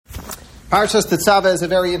Parshas Tetzaveh is a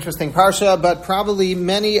very interesting parsha, but probably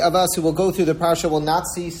many of us who will go through the parsha will not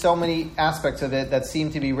see so many aspects of it that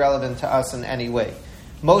seem to be relevant to us in any way.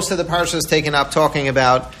 Most of the parsha is taken up talking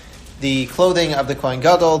about the clothing of the Kohen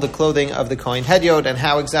Gadol, the clothing of the Kohen Hedyot, and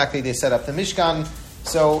how exactly they set up the Mishkan.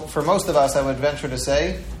 So for most of us, I would venture to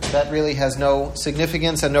say that really has no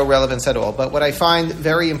significance and no relevance at all. But what I find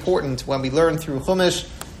very important when we learn through Chumash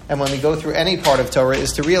and when we go through any part of Torah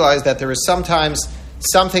is to realize that there is sometimes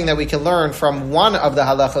something that we can learn from one of the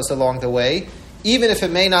halachos along the way. Even if it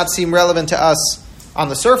may not seem relevant to us on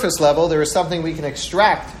the surface level, there is something we can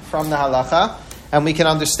extract from the halacha, and we can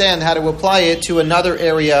understand how to apply it to another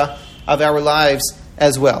area of our lives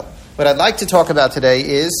as well. What I'd like to talk about today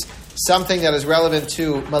is something that is relevant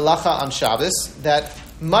to Malacha on Shabbos, that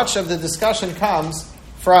much of the discussion comes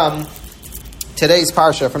from today's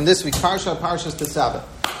parsha, from this week's parsha, Parshas Tetzaveh.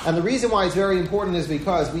 And the reason why it's very important is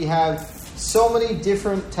because we have so many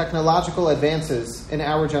different technological advances in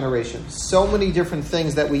our generation, so many different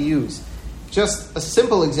things that we use. Just a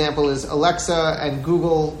simple example is Alexa and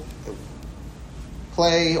Google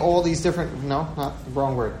Play, all these different, no, not the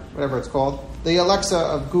wrong word, whatever it's called. The Alexa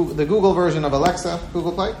of Google, the Google version of Alexa,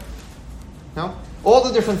 Google Play? No? All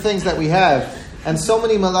the different things that we have, and so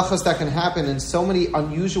many malachas that can happen in so many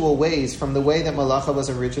unusual ways from the way that malacha was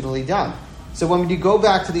originally done. So when you go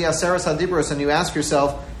back to the Aseres HaDibros and you ask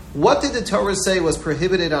yourself, what did the Torah say was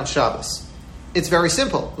prohibited on Shabbos? It's very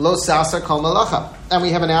simple. Lo sasa kol malacha. And we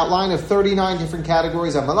have an outline of 39 different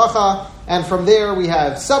categories of malacha, and from there we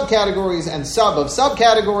have subcategories and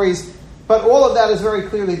subcategories, but all of that is very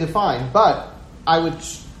clearly defined. But I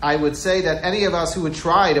would say that any of us who would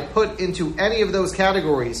try to put into any of those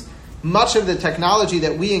categories much of the technology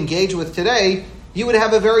that we engage with today, you would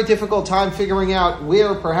have a very difficult time figuring out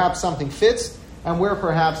where perhaps something fits and where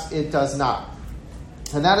perhaps it does not.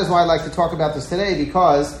 And that is why I'd like to talk about this today,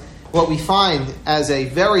 because what we find as a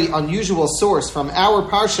very unusual source from our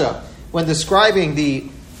parsha when describing the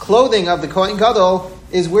clothing of the Kohen Gadol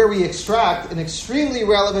is where we extract an extremely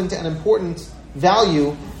relevant and important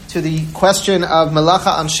value to the question of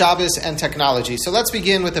malacha on Shabbos and technology. So let's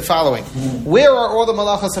begin with the following. Where are all the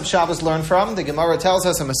malachas of Shabbos learned from? The Gemara tells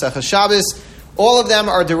us in Masechah Shabbos, all of them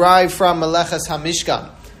are derived from Meleches HaMishkan,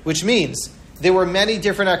 which means there were many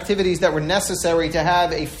different activities that were necessary to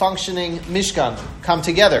have a functioning Mishkan come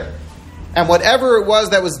together. And whatever it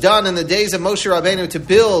was that was done in the days of Moshe Rabbeinu to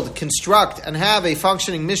build, construct, and have a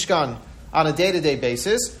functioning Mishkan on a day-to-day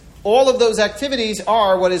basis, all of those activities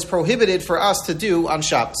are what is prohibited for us to do on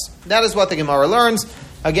Shabbos. That is what the Gemara learns.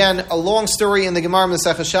 Again, a long story in the Gemara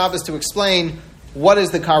Masechah Shabbos to explain what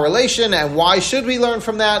is the correlation and why should we learn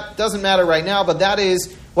from that. Doesn't matter right now, but that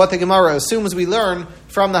is what the Gemara assumes we learn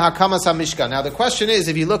from the Hakamas HaMishkan. Now the question is,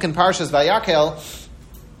 if you look in Parshas Vayakel,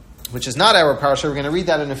 which is not our parsha, we're going to read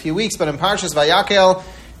that in a few weeks, but in Parshas Vayakel,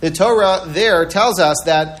 the Torah there tells us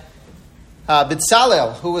that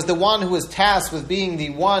B'Tzalel, who was the one who was tasked with being the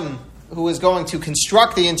one who was going to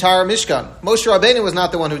construct the entire Mishkan, Moshe Rabbeinu was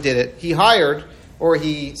not the one who did it. He hired, or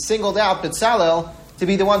he singled out B'Tzalel to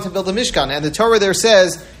be the one to build the Mishkan. And the Torah there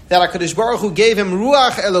says that HaKadosh Baruch Hu gave him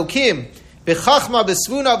Ruach Elokim, B'chachma,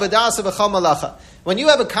 B'svuna, B'dasa, B'chal Malacha. When you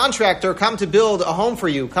have a contractor come to build a home for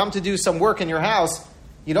you, come to do some work in your house,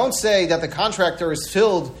 you don't say that the contractor is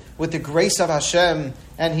filled with the grace of Hashem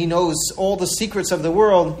and he knows all the secrets of the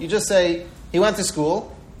world. You just say, he went to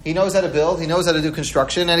school, he knows how to build, he knows how to do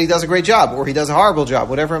construction, and he does a great job, or he does a horrible job,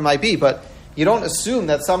 whatever it might be. But you don't assume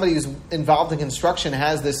that somebody who's involved in construction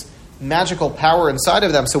has this magical power inside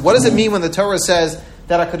of them. So what does it mean when the Torah says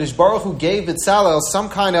that HaKadosh Baruch Hu gave B'Tzalel some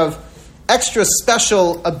kind of extra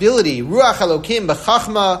special ability? Ruach Elokim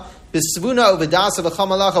b'chachma b'svuna u'v'dasa v'chal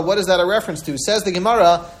malacha. What is that a reference to? Says the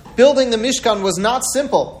Gemara, building the Mishkan was not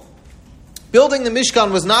simple. Building the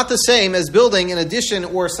Mishkan was not the same as building an addition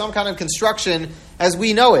or some kind of construction as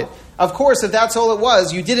we know it. Of course, if that's all it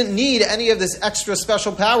was, you didn't need any of this extra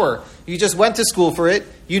special power. You just went to school for it.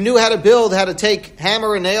 You knew how to build, how to take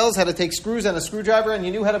hammer and nails, how to take screws and a screwdriver, and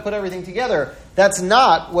you knew how to put everything together. That's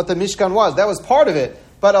not what the Mishkan was. That was part of it.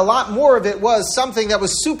 But a lot more of it was something that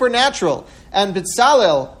was supernatural. And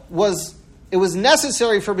B'Tzalel it was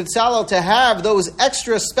necessary for B'Tzalel to have those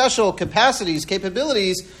extra special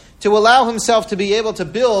capabilities to allow himself to be able to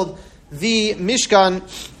build the Mishkan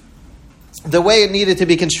the way it needed to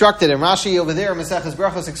be constructed. And Rashi over there, Maseches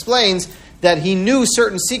Brachos, explains that he knew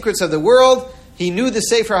certain secrets of the world, he knew the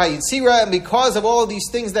Sefer HaYitzira, and because of all of these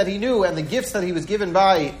things that he knew and the gifts that he was given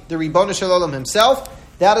by the Ribono Shel Olam himself,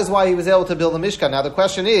 that is why he was able to build the Mishkan. Now the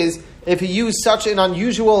question is, if he used such an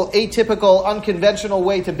unusual, atypical, unconventional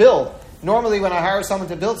way to build, normally when I hire someone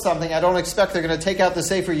to build something, I don't expect they're going to take out the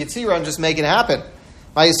Sefer Yetzirah and just make it happen.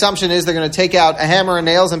 My assumption is they're going to take out a hammer and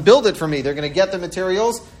nails and build it for me. They're going to get the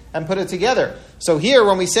materials and put it together. So here,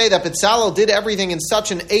 when we say that Betzalel did everything in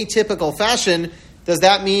such an atypical fashion, does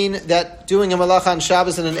that mean that doing a malacha on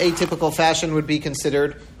Shabbos in an atypical fashion would be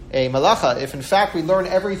considered a malacha? If in fact we learn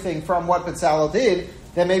everything from what Betzalel did,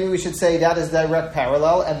 then maybe we should say that is direct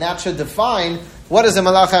parallel, and that should define what is a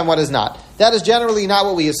malacha and what is not. That is generally not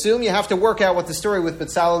what we assume. You have to work out what the story with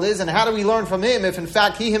Betzalel is, and how do we learn from him if in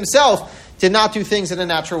fact he himself did not do things in a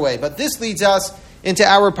natural way. But this leads us into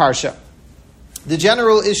our parsha. The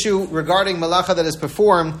general issue regarding malacha that is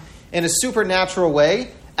performed in a supernatural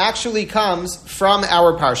way actually comes from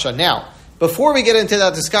our parsha. Now, before we get into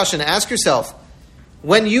that discussion, ask yourself,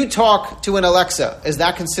 when you talk to an Alexa, is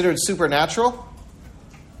that considered supernatural?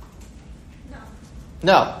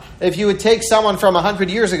 No. If you would take someone from 100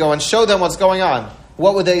 years ago and show them what's going on,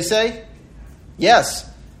 what would they say? Yes.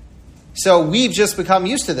 So we've just become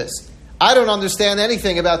used to this. I don't understand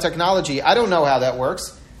anything about technology. I don't know how that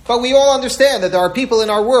works. But we all understand that there are people in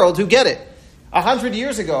our world who get it. 100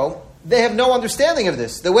 years ago, they have no understanding of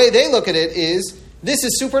this. The way they look at it is, this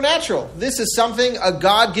is supernatural. This is something, a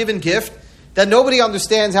God-given gift, that nobody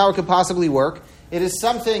understands how it could possibly work. It is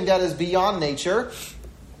something that is beyond nature.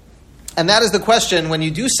 And that is the question, when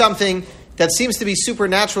you do something that seems to be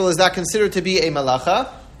supernatural, is that considered to be a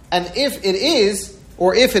malacha? And if it is,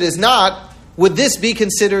 or if it is not, would this be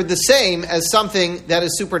considered the same as something that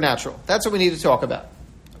is supernatural? That's what we need to talk about.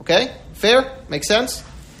 Okay? Fair? Makes sense?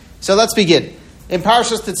 So let's begin. In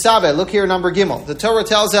Parshas Tetzaveh, look here, number Gimel. The Torah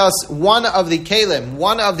tells us one of the kelim,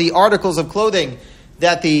 one of the articles of clothing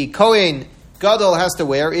that the Kohen Gadol has to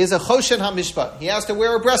wear is a Choshen HaMishpat. He has to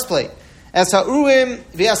wear a breastplate. As ha'urim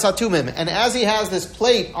v'asatumim. And as he has this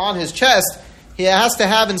plate on his chest, he has to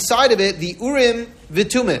have inside of it the urim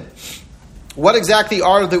v'tumim. What exactly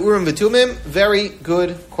are the urim v'tumim? Very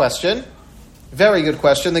good question. Very good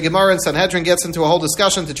question. The Gemara in Sanhedrin gets into a whole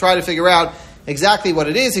discussion to try to figure out exactly what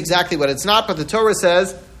it is, exactly what it's not. But the Torah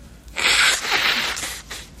says,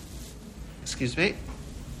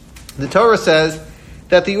 the Torah says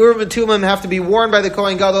that the urim v'tumim have to be worn by the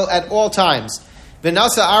Kohen Gadol at all times.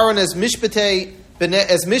 V'nasa Aaron as mishpat b'nei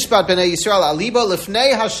Yisrael aliba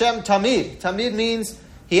lifnei Hashem tamid. Tamid means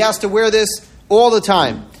he has to wear this all the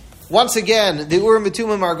time. Once again, the Urim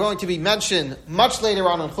v'Tumim are going to be mentioned much later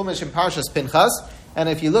on in Chumash and Parshas Pinchas. And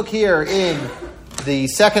if you look here in the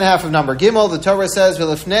second half of number Gimel, the Torah says,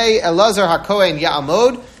 "V'lifnei Elazar haKohen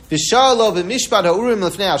ya'amod v'sha'alo b'mishpat ha'urim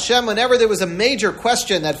lifnei Hashem." Whenever there was a major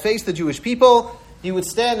question that faced the Jewish people, you would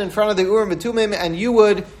stand in front of the Urim v'Tumim and you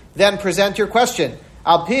would then present your question.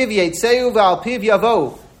 Al piv yeitzeu v'al piv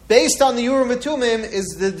yavo. Based on the Urim v'Tumim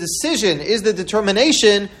is the decision, is the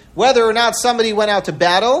determination whether or not somebody went out to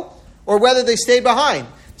battle or whether they stayed behind.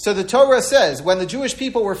 So the Torah says, when the Jewish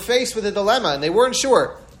people were faced with a dilemma and they weren't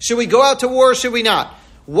sure, should we go out to war or should we not?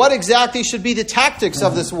 What exactly should be the tactics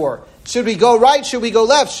of this war? Should we go right? Should we go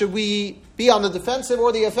left? Should we be on the defensive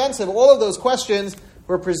or the offensive? All of those questions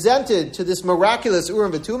were presented to this miraculous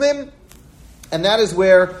Urim v'Tumim, and that is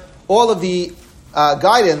where all of the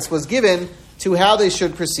guidance was given to how they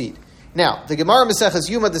should proceed. Now, the Gemara Maseches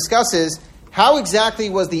Yuma discusses how exactly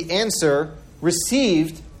was the answer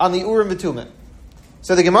received on the Urim v'Tumim.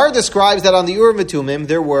 So the Gemara describes that on the Urim v'Tumim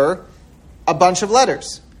there were a bunch of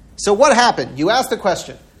letters. So what happened? You asked the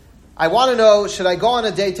question, I want to know, should I go on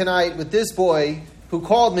a date tonight with this boy who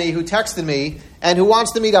called me, who texted me, and who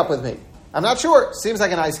wants to meet up with me? I'm not sure. Seems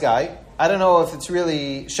like a nice guy. I don't know if it's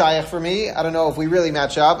really shayach for me. I don't know if we really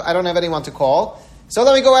match up. I don't have anyone to call. So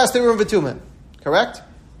let me go ask the Urim v'Tumim. Correct?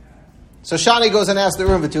 So Shani goes and asks the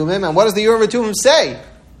Urim v'Tumim, and what does the Urim v'Tumim say?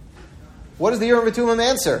 What does the Urim v'Tumim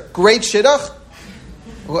answer? Great shidduch?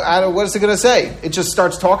 What is it going to say? It just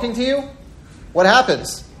starts talking to you? What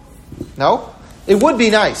happens? No? It would be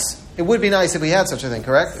nice. It would be nice if we had such a thing,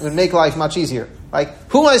 correct? It would make life much easier. Like,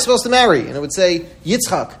 who am I supposed to marry? And it would say,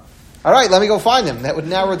 Yitzchak. All right, let me go find him. That would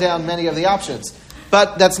narrow down many of the options.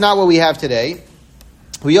 But that's not what we have today.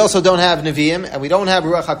 We also don't have Nevi'im, and we don't have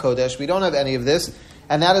Ruach HaKodesh. We don't have any of this.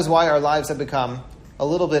 And that is why our lives have become a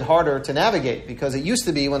little bit harder to navigate. Because it used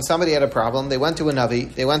to be when somebody had a problem, they went to a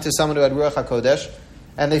Navi, they went to someone who had Ruach HaKodesh,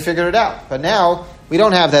 and they figured it out. But now, we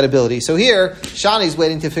don't have that ability. So here, Shani's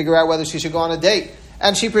waiting to figure out whether she should go on a date.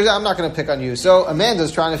 And I'm not going to pick on you. So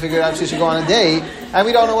Amanda's trying to figure out if she should go on a date, and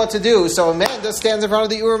we don't know what to do. So Amanda stands in front of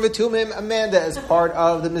the Urim v'Tumim. Amanda is part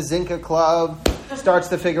of the Mazinka Club, starts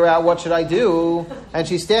to figure out what should I do, and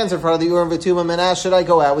she stands in front of the Urim v'Tumim and asks, should I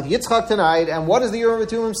go out with Yitzchak tonight? And what does the Urim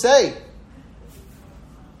v'Tumim say?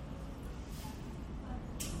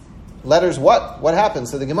 Letters what? What happens?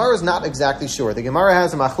 So the Gemara is not exactly sure. The Gemara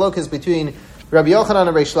has a machlokas between Rabbi Yochanan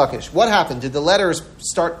and Reish Lakish. What happened? Did the letters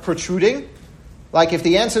start protruding? Like if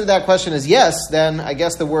the answer to that question is yes, then I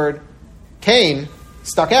guess the word Cain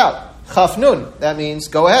stuck out. Chaf nun. That means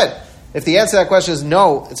go ahead. If the answer to that question is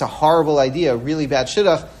no, it's a horrible idea, really bad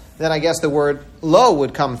shidduch, then I guess the word lo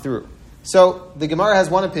would come through. So the Gemara has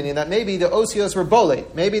one opinion that maybe the osios were bole.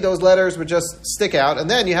 Maybe those letters would just stick out, and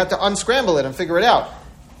then you have to unscramble it and figure it out.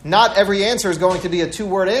 Not every answer is going to be a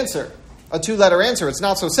two-word answer, a two-letter answer. It's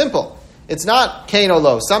not so simple. It's not Cain or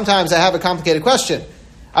lo. Sometimes I have a complicated question.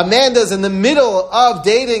 Amanda's in the middle of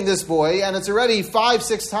dating this boy, and it's already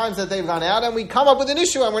 5-6 times that they've gone out, and we come up with an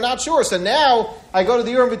issue, and we're not sure. So now I go to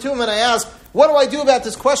the Urim V'Tumim and I ask, what do I do about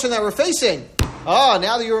this question that we're facing? Oh,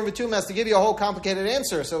 now the Urim V'Tumim has to give you a whole complicated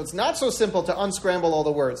answer. So it's not so simple to unscramble all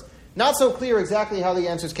the words. Not so clear exactly how the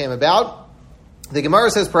answers came about. The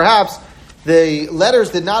Gemara says perhaps the letters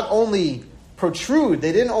did not only protrude,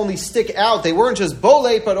 they didn't only stick out, they weren't just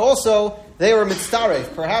bolate, but also they were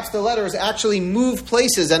mitzaref. Perhaps the letters actually moved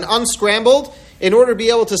places and unscrambled in order to be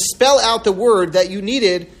able to spell out the word that you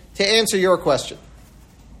needed to answer your question.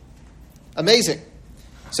 Amazing.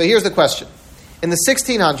 So here's the question. In the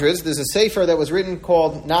 1600s, there's a sefer that was written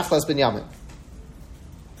called Nachlas Binyamin.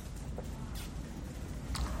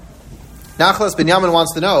 Nachlas Binyamin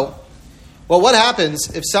wants to know, well, what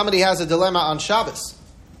happens if somebody has a dilemma on Shabbos?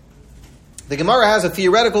 The Gemara has a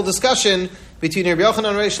theoretical discussion between Rabbi Yochanan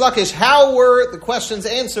and Reish Lakish. How were the questions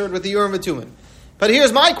answered with the Urim V'Tumim? But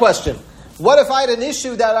here's my question. What if I had an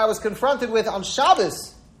issue that I was confronted with on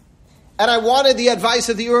Shabbos, and I wanted the advice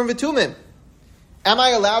of the Urim V'Tumim? Am I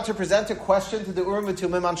allowed to present a question to the Urim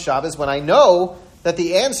V'Tumim on Shabbos when I know that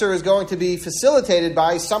the answer is going to be facilitated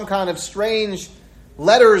by some kind of strange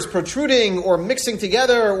letters protruding or mixing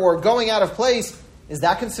together or going out of place? Is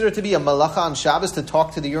that considered to be a malacha on Shabbos to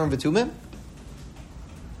talk to the Urim V'Tumim?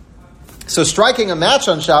 So striking a match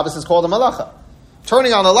on Shabbos is called a malacha.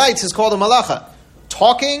 Turning on the lights is called a malacha.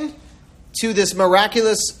 Talking to this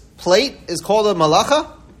miraculous plate is called a malacha?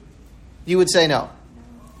 You would say no.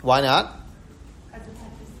 Why not? Because it's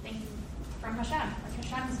like this thing from Hashem. Like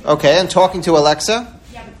Hashem's Okay, and talking to Alexa?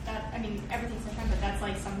 Yeah, but that, I mean, everything's Hashem, but that's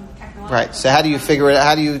like some technological... Right, so how do you figure it out?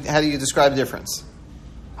 How do you describe the difference?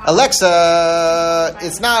 Alexa,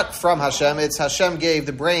 it's not from Hashem. It's Hashem gave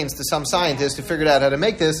the brains to some scientists who figured out how to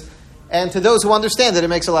make this. And to those who understand it, it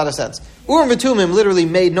makes a lot of sense. Urim V'Tumim literally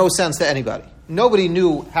made no sense to anybody. Nobody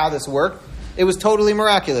knew how this worked. It was totally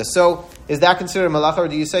miraculous. So is that considered a malacha, or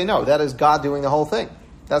do you say no? That is God doing the whole thing.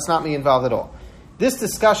 That's not me involved at all. This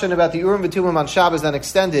discussion about the Urim V'Tumim on Shabbos then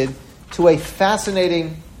extended to a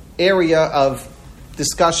fascinating area of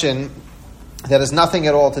discussion that has nothing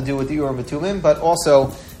at all to do with the Urim V'Tumim, but also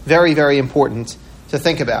very, very important to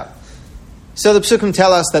think about. So the Psukim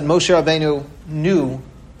tell us that Moshe Rabbeinu knew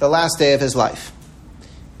the last day of his life,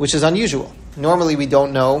 which is unusual. Normally we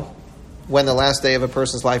don't know when the last day of a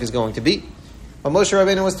person's life is going to be. But Moshe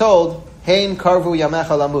Rabbeinu was told, Hein karvu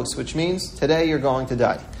yamecha lamus, which means today you're going to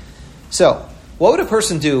die. So, what would a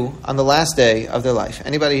person do on the last day of their life?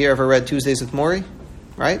 Anybody here ever read Tuesdays with Maury?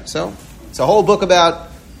 Right? So, it's a whole book about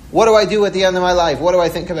what do I do at the end of my life? What do I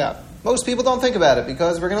think about? Most people don't think about it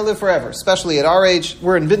because we're going to live forever. Especially at our age,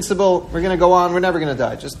 we're invincible, we're going to go on, we're never going to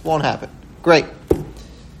die. It just won't happen. Great.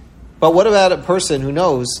 But what about a person who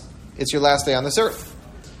knows it's your last day on this earth?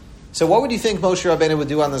 So what would you think Moshe Rabbeinu would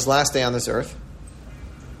do on this last day on this earth?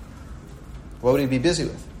 What would he be busy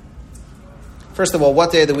with? First of all,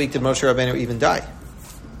 what day of the week did Moshe Rabbeinu even die?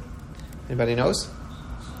 Anybody knows?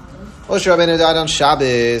 Moshe Rabbeinu died on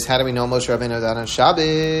Shabbos. How do we know Moshe Rabbeinu died on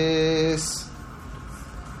Shabbos?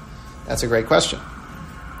 That's a great question.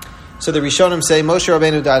 So the Rishonim say Moshe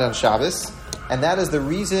Rabbeinu died on Shabbos, and that is the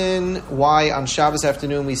reason why on Shabbos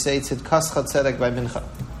afternoon we say Tzidkas Chatzedek by Mincha.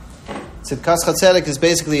 Tzidkas Chatzedek is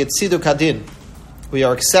basically a Tziduk Hadin. We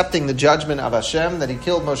are accepting the judgment of Hashem that He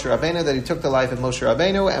killed Moshe Rabbeinu, that He took the life of Moshe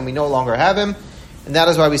Rabbeinu, and we no longer have him. And that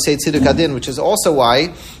is why we say Tziduk Hadin, which is also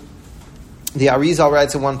why the Arizal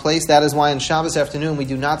writes in one place, that is why on Shabbos afternoon we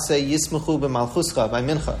do not say Yismechu b'malchuscha by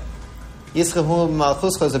Mincha. Yismechu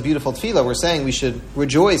b'malchuscha is a beautiful tefillah. We're saying we should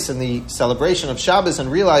rejoice in the celebration of Shabbos and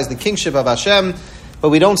realize the kingship of Hashem, but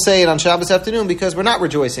we don't say it on Shabbos afternoon because we're not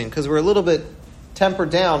rejoicing, because we're a little bit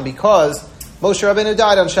tempered down because Moshe Rabbeinu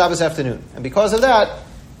died on Shabbos afternoon. And because of that,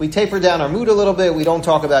 we taper down our mood a little bit. We don't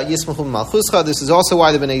talk about Yismechu b'malchuscha. This is also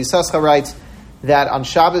why the Bnei Yissaschar writes that on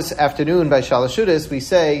Shabbos afternoon by Shalosh Shudas we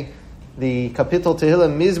say the Kapitel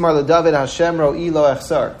Tehillim Mizmar LeDavid Hashem Ro'i Lo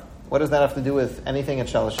Echsar. What does that have to do with anything at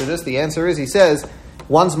Shalosh Shudas? The answer is, he says,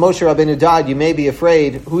 once Moshe Rabbeinu died, you may be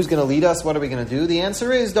afraid, who's going to lead us? What are we going to do? The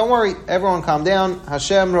answer is, don't worry, everyone calm down.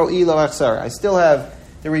 Hashem Ro'i Lo Echsar. I still have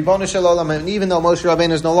the Ribono Shel Olam, and even though Moshe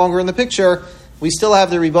Rabbeinu is no longer in the picture, we still have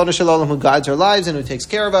the Ribono Shel Olam who guides our lives and who takes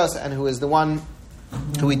care of us and who is the one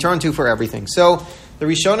who we turn to for everything. So the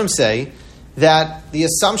Rishonim say that the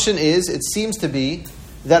assumption is, it seems to be,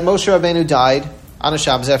 that Moshe Rabbeinu died on a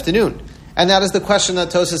Shabbos afternoon. And that is the question that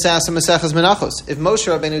Tosas asked in Maseches Menachos. If Moshe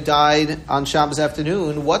Rabbeinu died on Shabbos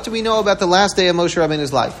afternoon, what do we know about the last day of Moshe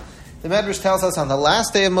Rabbeinu's life? The Medrash tells us on the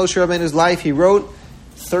last day of Moshe Rabbeinu's life, he wrote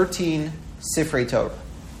 13 Sifrei Torah.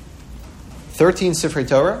 13 Sifrei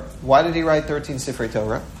Torah. Why did he write 13 Sifrei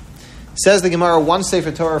Torah? Says the Gemara, one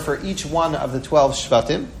Sefer Torah for each one of the 12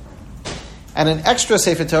 Shvatim, and an extra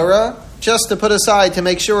Sefer Torah just to put aside to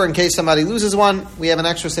make sure in case somebody loses one, we have an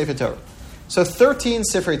extra Sefer Torah. So 13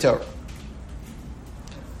 Sifrei Torah.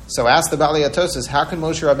 So ask the Bali Atosas, how can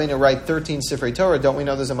Moshe Rabbeinu write 13 Sifrei Torah? Don't we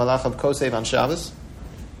know there's a Malach of Kosev on Shabbos?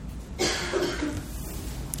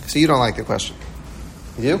 So you don't like the question.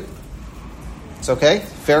 You do? It's okay?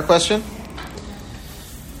 Fair question?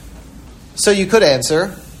 So you could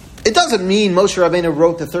answer, it doesn't mean Moshe Rabbeinu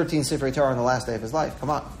wrote the 13 Sifrei Torah on the last day of his life. Come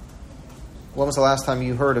on. When was the last time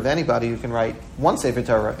you heard of anybody who can write one Sefer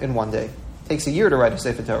Torah in one day? It takes a year to write a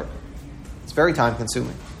Sefer Torah. It's very time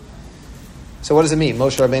consuming. So what does it mean?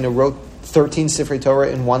 Moshe Rabbeinu wrote 13 Sifrei Torah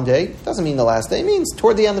in one day? It doesn't mean the last day. It means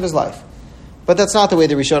toward the end of his life. But that's not the way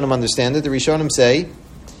the Rishonim understand it. The Rishonim say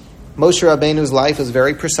Moshe Rabbeinu's life was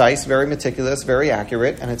very precise, very meticulous, very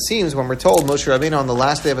accurate. And it seems when we're told Moshe Rabbeinu on the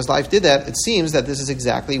last day of his life did that, it seems that this is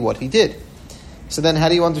exactly what he did. So then how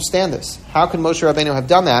do you understand this? How can Moshe Rabbeinu have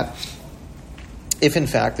done that if in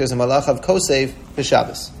fact there's a Malach of Kosev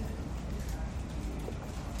b'Shabbos?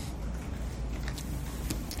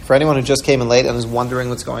 For anyone who just came in late and is wondering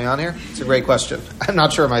what's going on here, it's a great question. I'm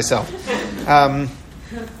not sure myself.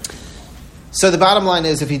 So the bottom line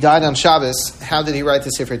is, if he died on Shabbos, how did he write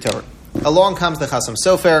the Sifrei Torah? Along comes the Chasam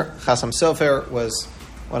Sofer. Chasam Sofer was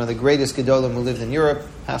one of the greatest Gedolim who lived in Europe,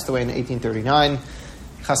 passed away in 1839.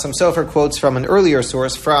 Chasam Sofer quotes from an earlier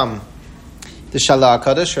source from the Shalah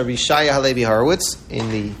HaKadosh, Rabbi Shaya Halevi Horowitz, in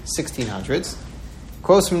the 1600s.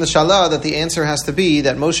 Quotes from the Shalah that the answer has to be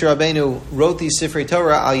that Moshe Rabbeinu wrote these Sifrei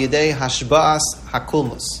Torah al yedei hashba'as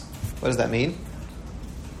hakulmus. What does that mean?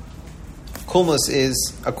 Kulmus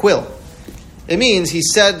is a quill. It means he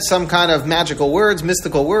said some kind of magical words,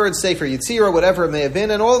 mystical words, Sefer Yetzirah, whatever it may have been,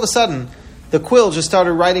 and all of a sudden, the quill just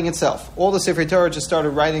started writing itself. All the Sifrei Torah just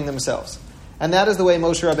started writing themselves. And that is the way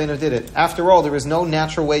Moshe Rabbeinu did it. After all, there is no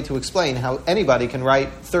natural way to explain how anybody can write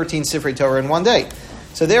 13 Sifrei Torah in one day.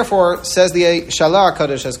 So therefore, says the Shalah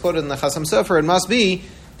HaKadosh, as quoted in the Chasam Sofer, it must be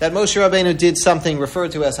that Moshe Rabbeinu did something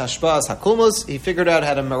referred to as Hashba'as HaKulmus. He figured out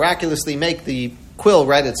how to miraculously make the quill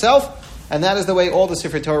write itself, and that is the way all the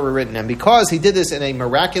Sifrei Torah were written. And because he did this in a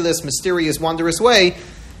miraculous, mysterious, wondrous way,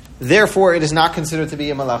 therefore it is not considered to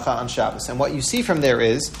be a malacha on Shabbos. And what you see from there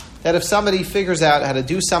is that if somebody figures out how to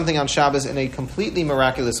do something on Shabbos in a completely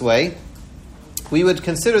miraculous way, we would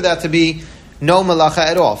consider that to be no malacha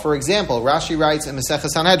at all. For example, Rashi writes in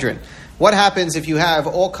Maseches Sanhedrin, what happens if you have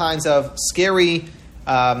all kinds of scary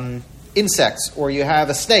insects, or you have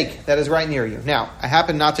a snake that is right near you? Now, I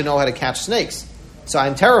happen not to know how to catch snakes, so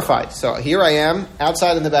I'm terrified. So here I am,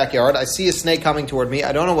 outside in the backyard, I see a snake coming toward me,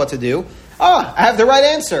 I don't know what to do. I have the right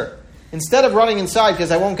answer. Instead of running inside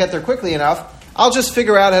because I won't get there quickly enough, I'll just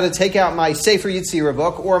figure out how to take out my Sefer Yetzirah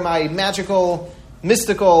book or my magical,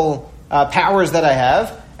 mystical powers that I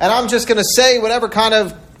have, and I'm just going to say whatever kind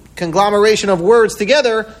of conglomeration of words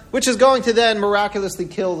together, which is going to then miraculously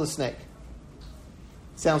kill the snake.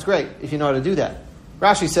 Sounds great if you know how to do that.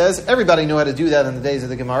 Rashi says everybody knew how to do that in the days of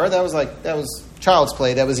the Gemara. That was child's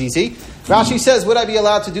play. That was easy. Rashi says, would I be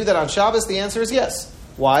allowed to do that on Shabbos? The answer is yes.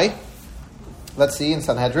 Why? Let's see in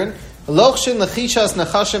Sanhedrin. Lochshin lechishas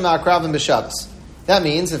nechashim ma'akravim b'Shabbos. That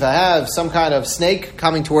means if I have some kind of snake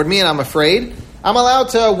coming toward me and I'm afraid, I'm allowed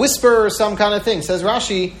to whisper some kind of thing. Says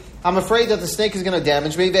Rashi, I'm afraid that the snake is going to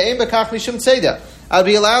damage me. Ve'ein b'kach mishum tzeda. I'll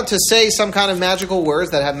be allowed to say some kind of magical words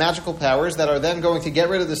that have magical powers that are then going to get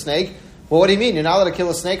rid of the snake. Well, what do you mean? You're not allowed to kill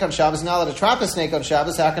a snake on Shabbos, you're not allowed to trap a snake on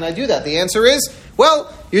Shabbos. How can I do that? The answer is,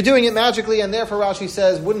 well, you're doing it magically, and therefore Rashi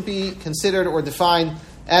says wouldn't be considered or defined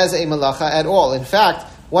as a malacha at all. In fact,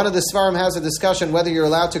 one of the Svarim has a discussion whether you're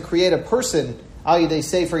allowed to create a person al yedei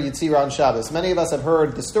Sefer Yetzirah on Shabbos. Many of us have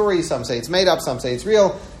heard the story, some say it's made up, some say it's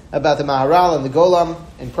real, about the Maharal and the Golem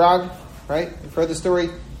in Prague, right? You've heard the story?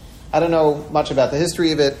 I don't know much about the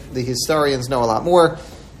history of it. The historians know a lot more.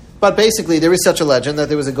 But basically, there is such a legend that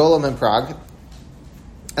there was a golem in Prague.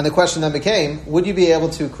 And the question then became, would you be able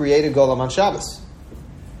to create a golem on Shabbos?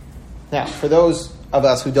 Now, for those of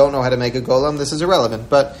us who don't know how to make a golem, this is irrelevant.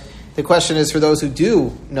 But the question is, for those who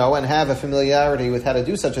do know and have a familiarity with how to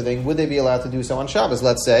do such a thing, would they be allowed to do so on Shabbos?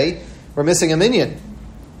 Let's say we're missing a minyan.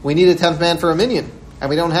 We need a 10th man for a minyan, and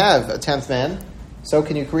we don't have a 10th man, so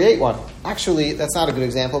can you create one? Actually, that's not a good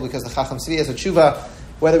example because the Chacham Tzvi has a tshuva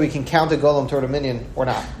whether we can count a golem toward a minyan or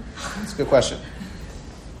not. It's a good question.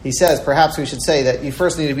 He says, perhaps we should say that you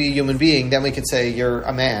first need to be a human being, then we could say you're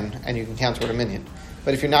a man and you can count toward a minyan.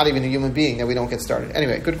 But if you're not even a human being, then we don't get started.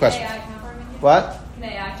 Anyway, good question. Can AI count for a minyan? What? Can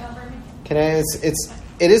AI count for a minyan?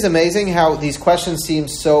 It is amazing how these questions seem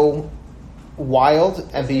so wild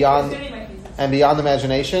and beyond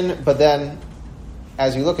imagination, but then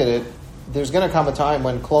as you look at it, there's going to come a time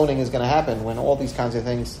when cloning is going to happen, when all these kinds of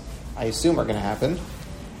things, I assume, are going to happen,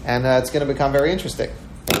 and it's going to become very interesting.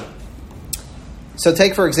 So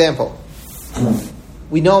take, for example,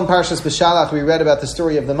 we know in Parshas B'Shalach we read about the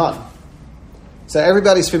story of the man. So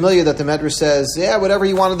everybody's familiar that the Medrash says, yeah, whatever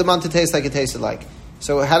you wanted the man to taste like, it tasted like.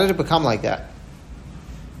 So how did it become like that?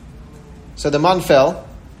 So the man fell,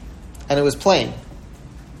 and it was plain.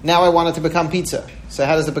 Now I want it to become pizza. So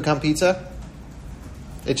how does it become pizza?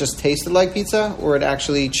 It just tasted like pizza, or it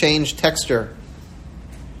actually changed texture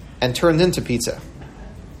and turned into pizza?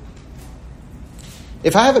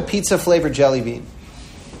 If I have a pizza-flavored jelly bean,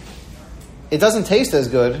 it doesn't taste as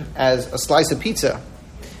good as a slice of pizza.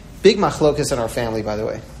 Big machlokas in our family, by the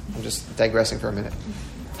way. I'm just digressing for a minute.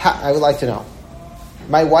 I would like to know.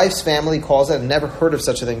 My wife's family calls it, I've never heard of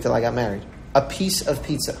such a thing until I got married, a piece of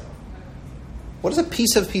pizza. What is a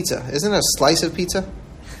piece of pizza? Isn't it a slice of pizza?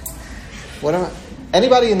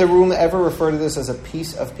 Anybody in the room ever refer to this as a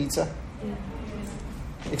piece of pizza?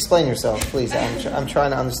 Explain yourself, please. I'm trying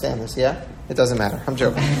to understand this, yeah? It doesn't matter. I'm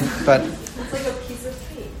joking. But it's like a piece of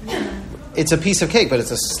cake. Yeah. It's a piece of cake, but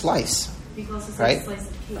it's a slice. Because it's right? a slice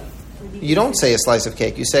of cake. You don't say a slice of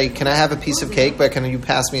cake. You say, can I have a piece of cake, but can you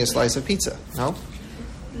pass me a slice of pizza? No?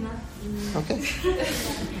 Okay.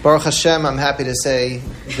 Baruch Hashem, I'm happy to say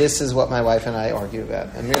this is what my wife and I argue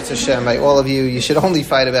about. And Mirz Hashem, by all of you, you should only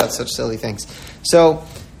fight about such silly things. So,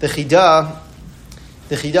 the Chidah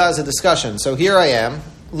is a discussion. So here I am,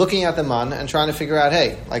 looking at the man and trying to figure out,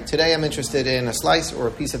 hey, like today I'm interested in a slice or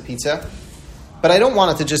a piece of pizza, but I don't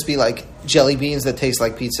want it to just be like jelly beans that taste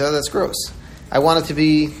like pizza. That's gross. I want it to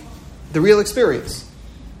be the real experience,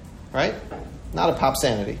 right? Not a pop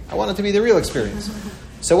sanity. I want it to be the real experience.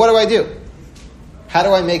 So what do? How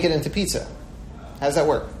do I make it into pizza? How does that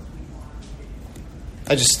work?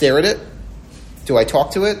 I just stare at it? Do I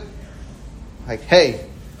talk to it? Like, hey,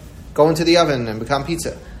 go into the oven and become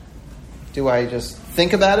pizza. Do I just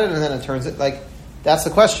think about it and then it turns it? Like, that's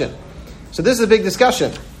the question. So this is a big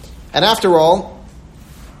discussion. And after all,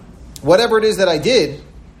 whatever it is that I did,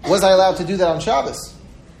 was I allowed to do that on Shabbos?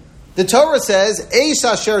 The Torah says, Eish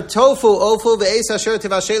asher tofu ofu ve'eish asher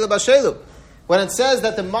tivashelu bashelu. When it says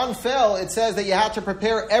that the man fell, it says that you had to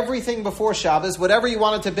prepare everything before Shabbos. Whatever you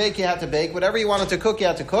wanted to bake, you had to bake. Whatever you wanted to cook, you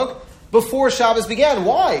had to cook before Shabbos began.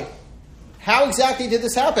 Why? How exactly did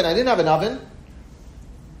this happen? I didn't have an oven.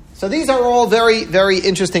 So these are all very, very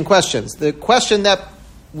interesting questions. The question that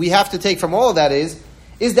we have to take from all of that is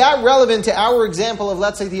that relevant to our example of,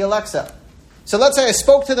 let's say, the Alexa? So let's say I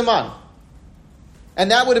spoke to the man.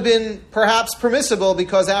 And that would have been perhaps permissible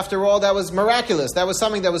because, after all, that was miraculous. That was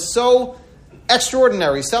something that was so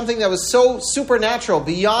extraordinary, something that was so supernatural,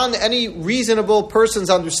 beyond any reasonable person's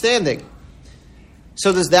understanding.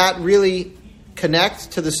 So does that really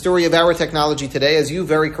connect to the story of our technology today? As you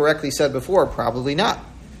very correctly said before, probably not.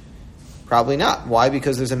 Probably not. Why?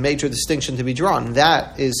 Because there's a major distinction to be drawn.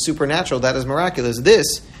 That is supernatural. That is miraculous.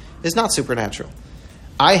 This is not supernatural.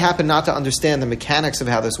 I happen not to understand the mechanics of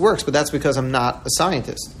how this works, but that's because I'm not a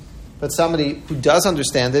scientist. But somebody who does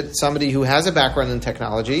understand it, somebody who has a background in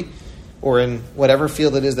technology, or in whatever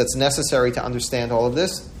field it is that's necessary to understand all of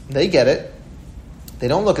this, they get it. They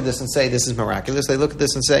don't look at this and say, this is miraculous. They look at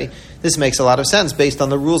this and say, this makes a lot of sense based on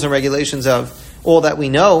the rules and regulations of all that we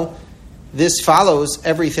know. This follows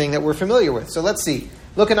everything that we're familiar with. So let's see.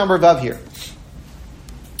 Look at number Vav here.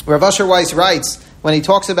 Rav Asher Weiss writes, when he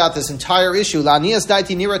talks about this entire issue, La'nias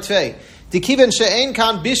daiti nira tvei, dikiven she'en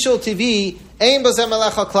kan bishul TV, ein bazeh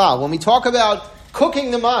melecha klal. When we talk about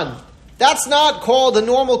cooking the man, that's not called a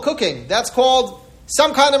normal cooking. That's called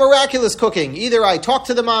some kind of miraculous cooking. Either I talk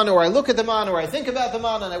to the man, or I look at the man, or I think about the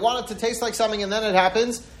man, and I want it to taste like something, and then it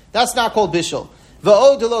happens. That's not called bishul.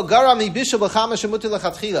 Va'od lo garami bishul b'chama shemutu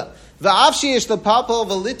lechatchila. Va'av sheyesh lepalpal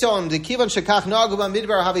v'liton dikivan shekach nagu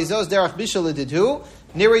b'midbar havizos derech bishul l'didu.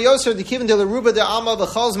 Nira yoser dikivan de l'ruba de alma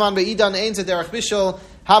v'chalzman be'idan ein ze derech bishul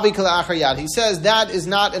havi kol achar yad. He says that is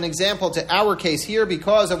not an example to our case here,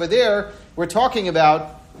 because over there we're talking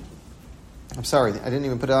about I'm sorry, I didn't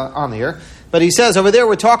even put it on here. But he says over there,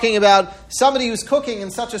 we're talking about somebody who's cooking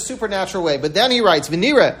in such a supernatural way. But then he writes,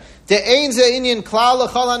 V'nira, de'ein ze inyan klal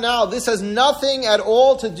l'chol hanal. This has nothing at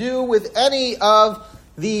all to do with any of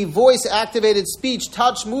the voice-activated speech,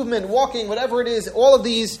 touch, movement, walking, whatever it is, all of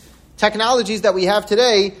these technologies that we have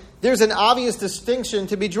today. There's an obvious distinction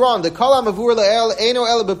to be drawn. The kol ha'mavur le'el eino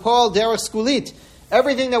el b'pol derech skulit.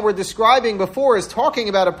 Everything that we're describing before is talking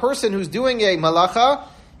about a person who's doing a malacha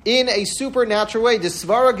in a supernatural way.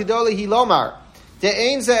 Desvara gedoli hilomar.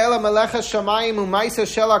 De'ein ze'ela melecha shamayim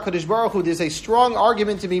u'maisa shel HaKadosh Baruch Hu. There's a strong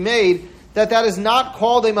argument to be made that is not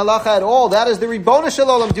called a malacha at all. That is the Ribbona Shel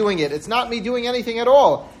Olam doing it. It's not me doing anything at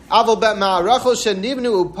all. Aval bet ma'arachos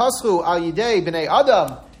shenivnu u'paschu al yidei b'nei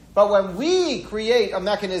adam. But when we create a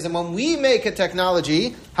mechanism, when we make a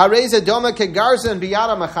technology, hareza doma kegarzan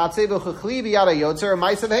biyada machatze v'chuchli biyada yotzer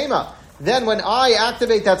ma'isa v'hema. Then when I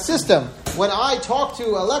activate that system, when I talk to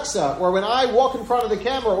Alexa, or when I walk in front of the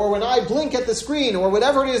camera, or when I blink at the screen, or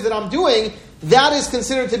whatever it is that I'm doing, that is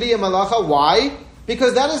considered to be a malacha. Why?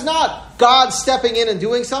 Because that is not God stepping in and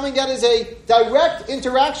doing something. That is a direct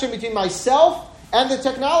interaction between myself and the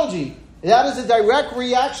technology. That is a direct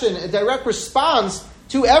reaction, a direct response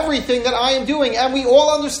to everything that I am doing, and we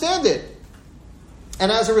all understand it.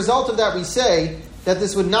 And as a result of that, we say that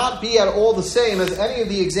this would not be at all the same as any of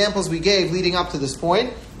the examples we gave leading up to this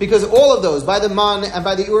point, because all of those, by the Man and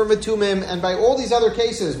by the Urim V'Tumim and by all these other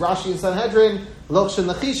cases, Rashi and Sanhedrin,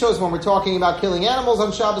 Lokshen Lachishos, when we're talking about killing animals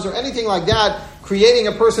on Shabbos or anything like that, creating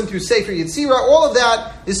a person through Sefer Yetzirah, all of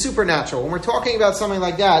that is supernatural. When we're talking about something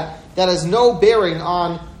like that, that has no bearing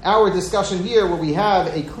on our discussion here, where we have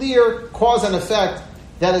a clear cause and effect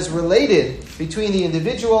that is related between the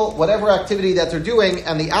individual, whatever activity that they're doing,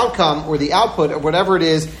 and the outcome or the output of whatever it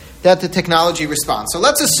is that the technology responds. So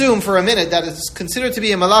let's assume for a minute that it's considered to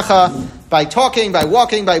be a malacha by talking, by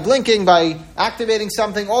walking, by blinking, by activating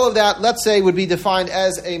something. All of that, let's say, would be defined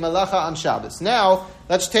as a malacha on Shabbos. Now,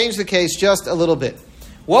 let's change the case just a little bit.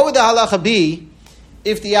 What would the halacha be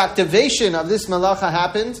if the activation of this malacha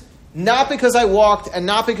happened not because I walked, and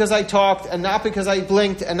not because I talked, and not because I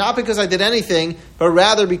blinked, and not because I did anything, but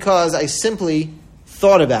rather because I simply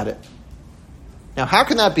thought about it? Now, how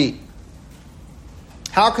can that be?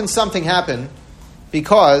 How can something happen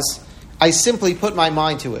because I simply put my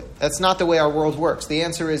mind to it? That's not the way our world works. The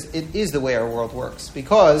answer is, it is the way our world works.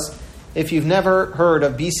 Because if you've never heard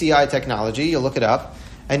of BCI technology, you'll look it up,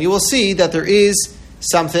 and you will see that there is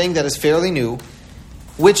something that is fairly new,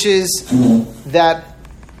 which is that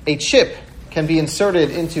a chip can be inserted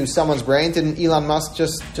into someone's brain. Didn't Elon Musk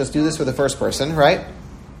just do this for the first person, right?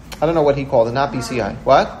 I don't know what he called it, not BCI.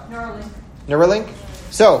 What? Neuralink?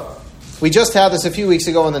 So, we just had this a few weeks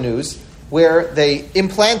ago in the news, where they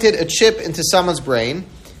implanted a chip into someone's brain,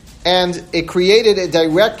 and it created a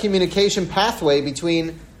direct communication pathway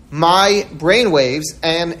between my brain waves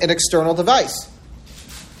and an external device.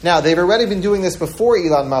 Now, they've already been doing this before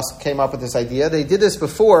Elon Musk came up with this idea. They did this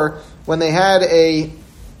before when they had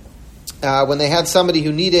somebody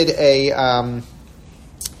who needed a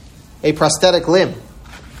prosthetic limb.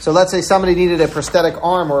 So let's say somebody needed a prosthetic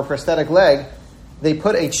arm or a prosthetic leg. They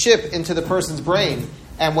put a chip into the person's brain,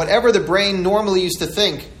 and whatever the brain normally used to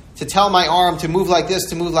think to tell my arm to move like this,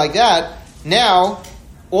 to move like that, now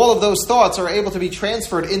all of those thoughts are able to be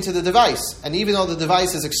transferred into the device. And even though the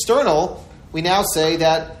device is external, we now say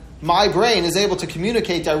that my brain is able to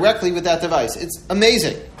communicate directly with that device. It's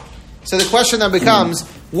amazing. So the question then becomes,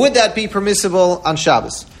 would that be permissible on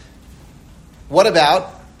Shabbos? What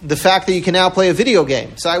about the fact that you can now play a video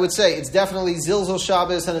game? So I would say it's definitely Zilzal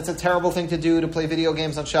Shabbos, and it's a terrible thing to do to play video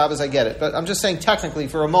games on Shabbos. I get it. But I'm just saying technically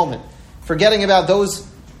for a moment, forgetting about those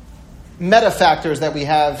meta factors that we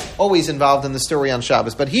have always involved in the story on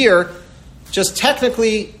Shabbos. But here, just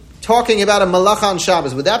technically talking about a malacha on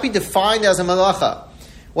Shabbos, would that be defined as a malacha?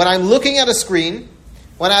 When I'm looking at a screen,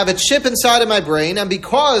 when I have a chip inside of my brain, and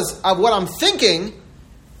because of what I'm thinking,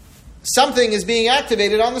 something is being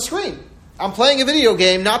activated on the screen. I'm playing a video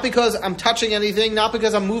game, not because I'm touching anything, not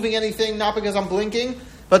because I'm moving anything, not because I'm blinking,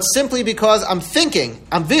 but simply because I'm thinking,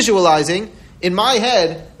 I'm visualizing in my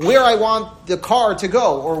head where I want the car to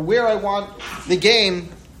go, or where I want the game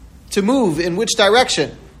to move, in which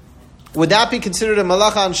direction. Would that be considered a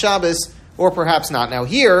malacha on Shabbos, or perhaps not? Now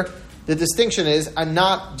here, the distinction is, I'm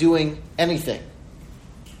not doing anything.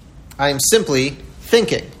 I am simply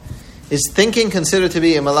thinking. Is thinking considered to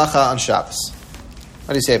be a malacha on Shabbos?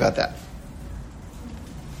 What do you say about that?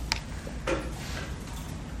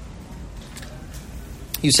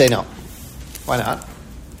 You say no. Why not?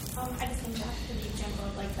 I just think back to the example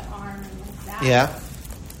of like the arm and like that. Yeah. I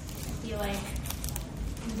feel like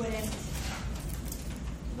you wouldn't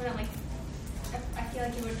like feel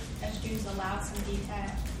like it would, as Jews, allow somebody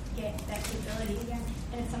to get that capability again.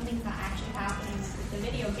 And if something's not actually happening, like with the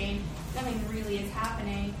video game, nothing really is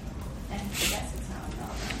happening, then I guess it's not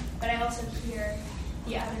relevant. But I also hear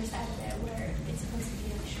the other side of it where it's supposed to be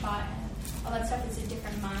like Shabbat and all that stuff is a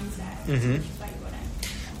different mindset, which is why you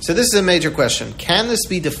wouldn't. So this is a major question. Can this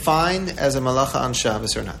be defined as a malacha on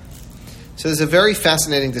Shabbos or not? So there's a very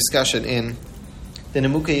fascinating discussion in the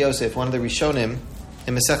Nemuka Yosef, one of the Rishonim,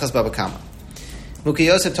 in Maseches Baba Kama. Nemuka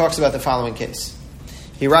Yosef talks about the following case.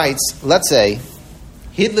 He writes, let's say,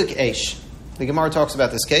 Hidlik Eish. The Gemara talks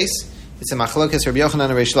about this case. It's a Machlokes Rabbi Yochanan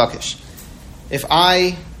and Reish Lakish. If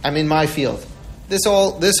I am in my field, this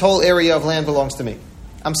whole area of land belongs to me.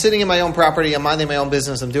 I'm sitting in my own property, I'm minding my own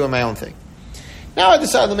business, I'm doing my own thing. Now I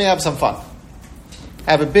decide, let me have some fun.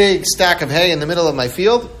 I have a big stack of hay in the middle of my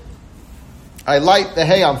field. I light the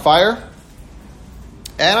hay on fire,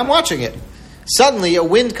 and I'm watching it. Suddenly, a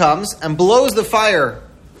wind comes and blows the fire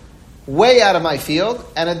way out of my field,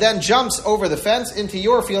 and it then jumps over the fence into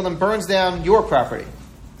your field and burns down your property.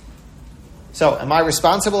 So, am I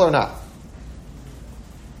responsible or not?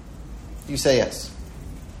 You say yes.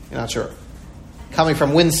 You're not sure. Coming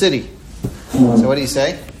from Wind City. So what do you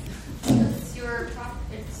say? It's your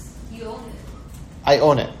property. You own it. I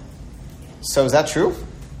own it. So is that true?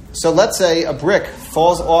 So let's say a brick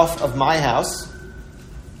falls off of my house,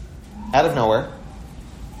 out of nowhere,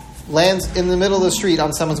 lands in the middle of the street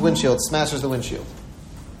on someone's windshield, smashes the windshield.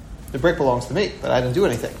 The brick belongs to me, but I didn't do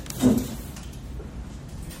anything.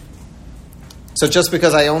 So just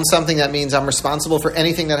because I own something, that means I'm responsible for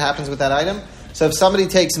anything that happens with that item? So if somebody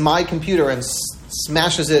takes my computer and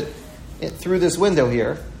smashes it through this window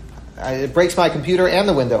here, it breaks my computer and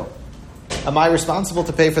the window. Am I responsible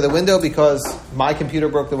to pay for the window because my computer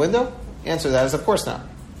broke the window? The answer to that is of course not.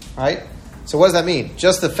 Right? So what does that mean?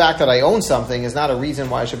 Just the fact that I own something is not a reason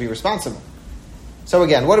why I should be responsible. So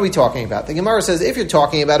again, what are we talking about? The Gemara says, if you're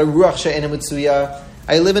talking about a ruach she'ena mitzuya,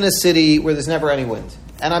 I live in a city where there's never any wind,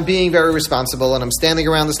 and I'm being very responsible, and I'm standing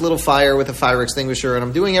around this little fire with a fire extinguisher, and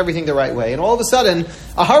I'm doing everything the right way, and all of a sudden,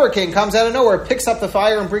 a hurricane comes out of nowhere, picks up the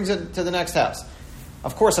fire, and brings it to the next house.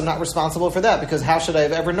 Of course, I'm not responsible for that, because how should I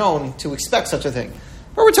have ever known to expect such a thing?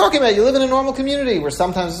 But we're talking about, you live in a normal community, where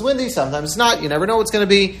sometimes it's windy, sometimes it's not, you never know what's going to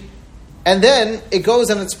be, and then it goes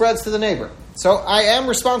and it spreads to the neighbor. So I am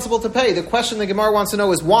responsible to pay. The question the Gemara wants to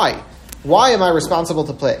know is why? Why am I responsible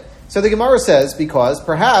to pay? So the Gemara says, because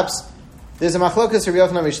perhaps there's a machlokes Rabbi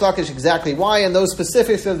Yochanan and Reish Lakish exactly why, and those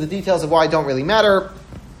specifics of the details of why don't really matter.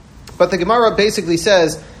 But the Gemara basically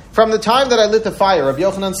says, from the time that I lit the fire, Rabbi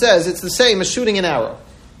Yochanan says, it's the same as shooting an arrow.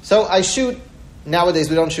 So I shoot, nowadays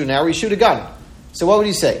we don't shoot an arrow, we shoot a gun. So what would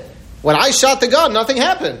you say? When I shot the gun, nothing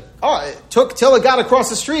happened. Oh, it took till it got across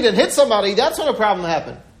the street and hit somebody, that's when a problem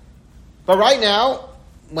happened. But right now,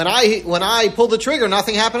 when I pulled the trigger,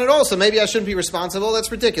 nothing happened at all, so maybe I shouldn't be responsible.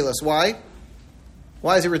 That's ridiculous. Why?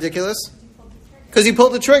 Why is it ridiculous? Because you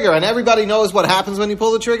pulled the trigger, and everybody knows what happens when you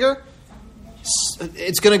pull the trigger.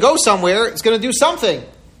 It's going to go somewhere. It's going to do something.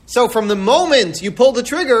 So from the moment you pull the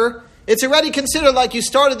trigger, it's already considered like you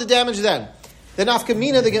started the damage then. The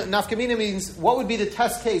nafkamina means what would be the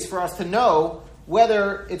test case for us to know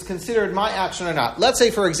whether it's considered my action or not. Let's say,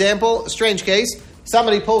 for example, a strange case,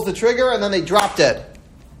 somebody pulls the trigger and then they drop dead.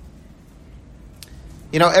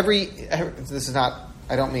 You know, this is not,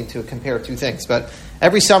 I don't mean to compare two things, but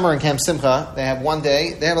every summer in Camp Simcha, they have one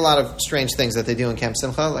day, they have a lot of strange things that they do in Camp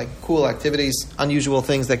Simcha, like cool activities, unusual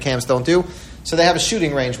things that camps don't do. So they have a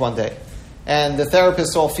shooting range one day. And the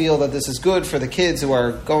therapists all feel that this is good for the kids who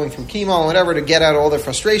are going through chemo and whatever, to get out all their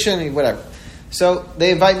frustration and whatever. So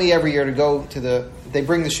they invite me every year to go to they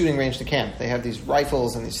bring the shooting range to camp. They have these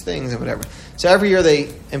rifles and these things and whatever. So every year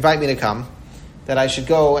they invite me to come, that I should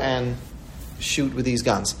go and shoot with these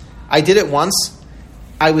guns. I did it once.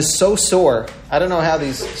 I was so sore. I don't know how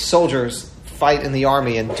these soldiers fight in the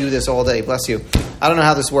army and do this all day. Bless you. I don't know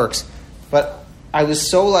how this works. But I was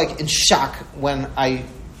so in shock when I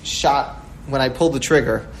pulled the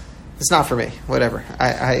trigger. It's not for me. Whatever.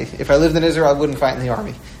 If I lived in Israel, I wouldn't fight in the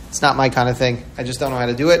army. It's not my kind of thing. I just don't know how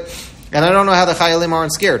to do it. And I don't know how the Chayalim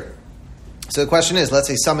aren't scared. So the question is, let's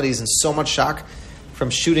say somebody's in so much shock from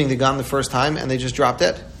shooting the gun the first time and they just drop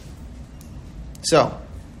dead. So,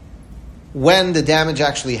 when the damage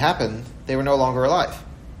actually happened, they were no longer alive.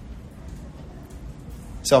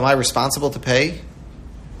 So am I responsible to pay?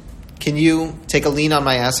 Can you take a lien on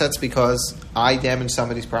my assets because I damaged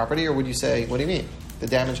somebody's property? Or would you say, what do you mean? The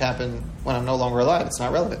damage happened when I'm no longer alive. It's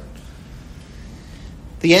not relevant.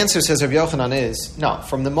 The answer, says Rabbi Yochanan, is, no,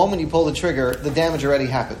 from the moment you pull the trigger, the damage already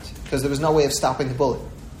happened because there was no way of stopping the bullet.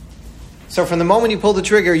 So from the moment you pull the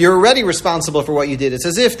trigger, you're already responsible for what you did. It's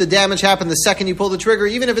as if the damage happened the second you pull the trigger,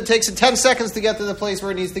 even if it takes it 10 seconds to get to the place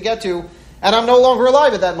where it needs to get to, and I'm no longer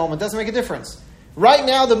alive at that moment. Doesn't make a difference. Right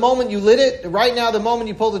now, the moment you lit it, right now, the moment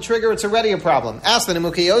you pull the trigger, it's already a problem. Ask the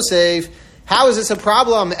Nimukei Yosef, how is this a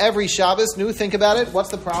problem every Shabbos? Nu, think about it.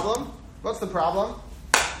 What's the problem? What's the problem?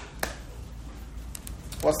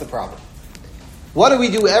 What's the problem? What do we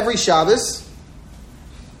do every Shabbos?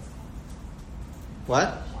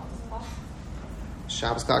 What?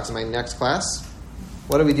 Shabbos clocks in my next class.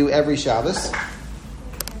 What do we do every Shabbos?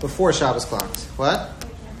 Before Shabbos clocks. What?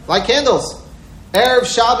 Light candles. Erev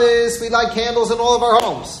Shabbos, we light candles in all of our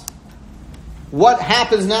homes. What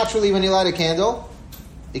happens naturally when you light a candle?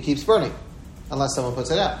 It keeps burning. Unless someone puts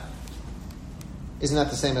it out. Isn't that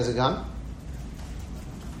the same as a gun?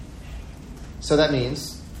 So that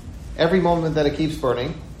means every moment that it keeps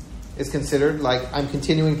burning is considered like I'm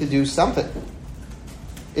continuing to do something.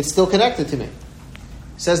 It's still connected to me.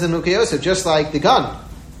 Says the Nimukei Yosef, just like the gun.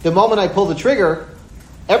 The moment I pull the trigger,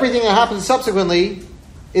 everything that happens subsequently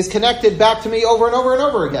is connected back to me over and over and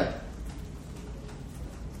over again.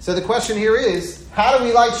 So the question here is, how do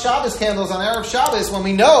we light Shabbos candles on Erev Shabbos when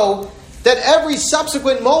we know that every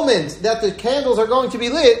subsequent moment that the candles are going to be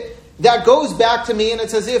lit, that goes back to me, and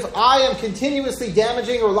it's as if I am continuously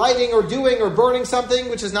damaging or lighting or doing or burning something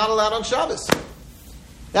which is not allowed on Shabbos?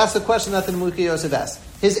 That's the question that the Nimukei Yosef asked.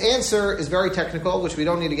 His answer is very technical, which we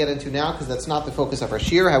don't need to get into now because that's not the focus of our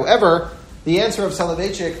shir. However, the answer of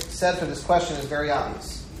Soloveitchik said for this question is very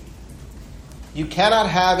obvious. You cannot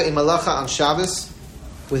have a malacha on Shabbos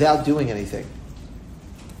without doing anything.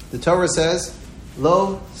 The Torah says,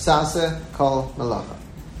 Lo sase kol malacha.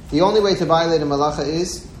 The only way to violate a malacha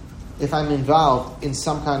is if I'm involved in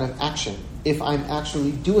some kind of action, if I'm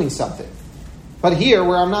actually doing something. But here,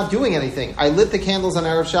 where I'm not doing anything, I lit the candles on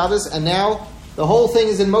Erev Shabbos, and now the whole thing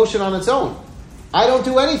is in motion on its own. I don't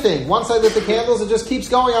do anything. Once I lit the candles, it just keeps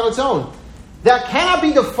going on its own. That cannot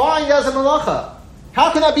be defined as a malacha.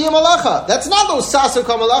 How can that be a malacha? That's not lo sase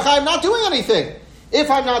kol malacha. I'm not doing anything. If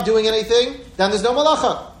I'm not doing anything, then there's no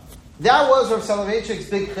malacha. That was Rav Soloveitchik's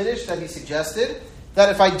big chiddush that he suggested, that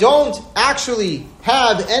if I don't actually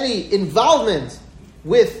have any involvement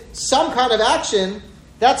with some kind of action,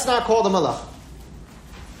 that's not called a malacha.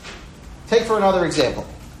 Take for another example.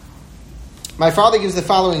 My father gives the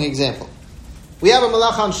following example. We have a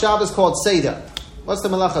malacha on Shabbos called Seder. What's the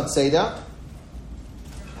malacha of Seder?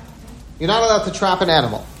 You're not allowed to trap an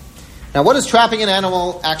animal. Now, what does trapping an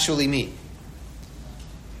animal actually mean?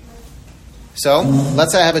 So,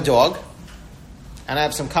 let's say I have a dog, and I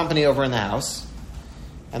have some company over in the house,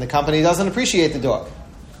 and the company doesn't appreciate the dog.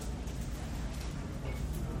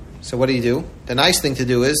 So what do? The nice thing to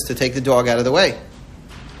do is to take the dog out of the way,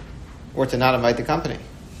 or to not invite the company,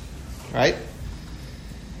 right?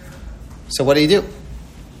 So what do?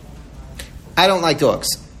 I don't like dogs.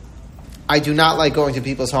 I do not like going to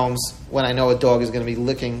people's homes when I know a dog is going to be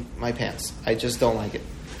licking my pants. I just don't like it.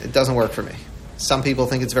 It doesn't work for me. Some people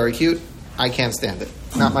think it's very cute. I can't stand it.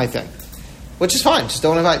 Not my thing. Which is fine. Just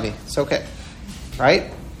don't invite me. It's okay. Right?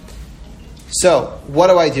 So, what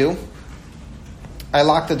do? I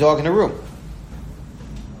lock the dog in a room.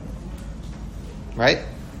 Right?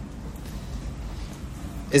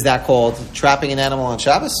 Is that called trapping an animal on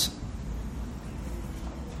Shabbos?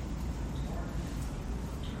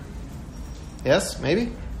 Yes?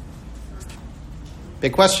 Maybe?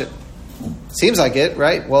 Big question. Seems like it,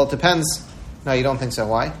 right? Well, it depends. No, you don't think so.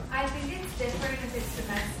 Why? I think it's different if it's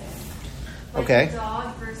domestic. Like Okay. a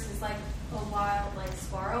dog versus like a wild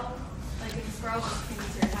squirrel. Like if a squirrel just came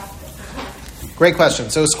into your house. Great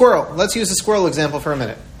question. So a squirrel. Let's use a squirrel example for a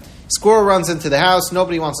minute. Squirrel runs into the house.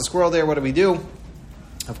 Nobody wants a squirrel there. What do?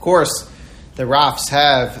 Of course, the Rafs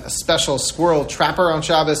have a special squirrel trapper on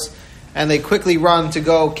Shabbos, and they quickly run to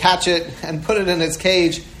go catch it and put it in its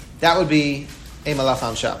cage. That would be a malacha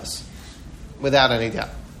on Shabbos, without any doubt.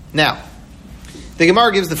 Now, the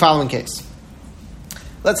Gemara gives the following case.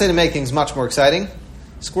 Let's say to make things much more exciting,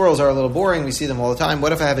 squirrels are a little boring. We see them all the time.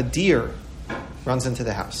 What if I have a deer runs into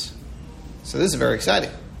the house? So this is very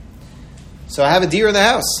exciting. So I have a deer in the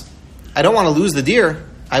house. I don't want to lose the deer.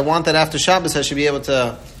 I want that after Shabbos I should be able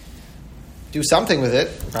to do something with it,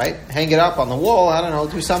 right? Hang it up on the wall. I don't know,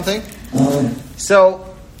 do something.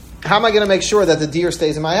 So how am I going to make sure that the deer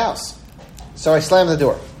stays in my house? So I slam the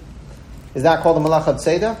door. Is that called a malacha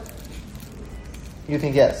tzeda? You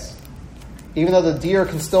think yes. Even though the deer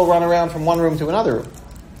can still run around from one room to another room.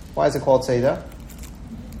 Why is it called tzeda?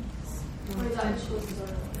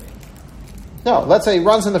 No, let's say he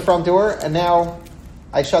runs in the front door and now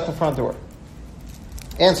I shut the front door.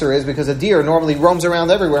 Answer is because a deer normally roams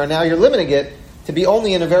around everywhere and now you're limiting it to be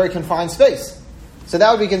only in a very confined space. So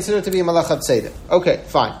that would be considered to be a malachat seder. Okay,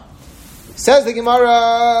 fine. Says the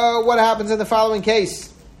Gemara, what happens in the following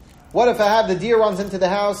case? What if I have the deer runs into the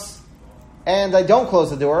house and I don't close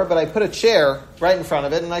the door, but I put a chair right in front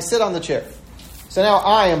of it and I sit on the chair? So now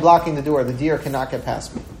I am blocking the door. The deer cannot get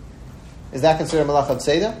past me. Is that considered malachat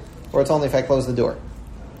seder? Or it's only if I close the door?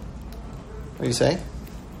 What do you say?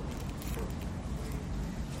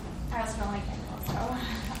 I also don't like animals, so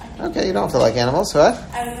I think Okay, you don't have to like animals, what?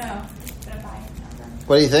 I don't know. But if I remember.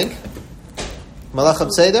 What do you think?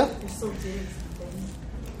 Malachat seder? You're so big.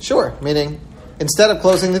 Sure, meaning instead of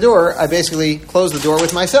closing the door, I basically close the door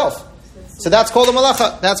with myself. So that's called a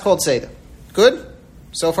malacha. That's called seder. Good?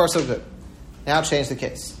 So far, so good. Now change the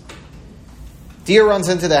case. Deer runs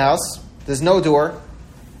into the house. There's no door.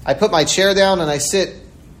 I put my chair down and I sit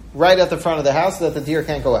right at the front of the house so that the deer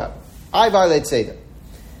can't go out. I violate seder.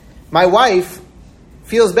 My wife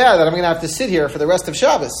feels bad that I'm going to have to sit here for the rest of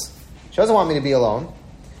Shabbos. She doesn't want me to be alone.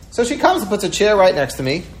 So she comes and puts a chair right next to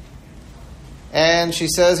me. And she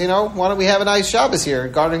says, why don't we have a nice Shabbos here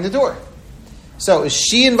guarding the door? So is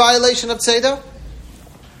she in violation of seder?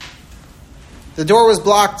 The door was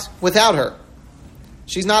blocked without her.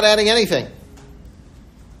 She's not adding anything.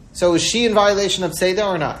 So is she in violation of seder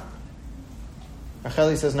or not?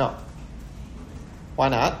 Racheli says no. Why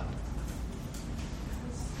not?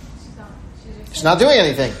 She's not doing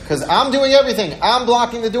anything because I'm doing everything. I'm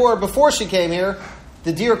blocking the door. Before she came here,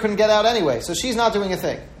 the deer couldn't get out anyway. So she's not doing a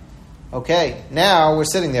thing. Okay, now we're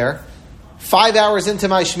sitting there. 5 hours into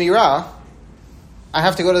my shmirah, I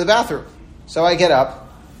have to go to the bathroom. So I get up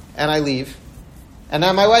and I leave. And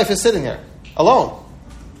now my wife is sitting there, alone.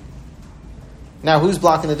 Now who's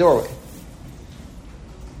blocking the doorway?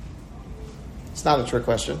 It's not a trick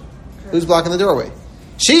question. Who's blocking the doorway?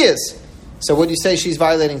 She is. So would you say she's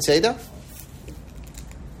violating seder?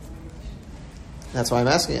 That's why I'm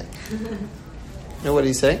asking it. What do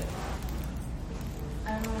you say?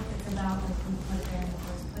 I don't know if it's about who put it there in the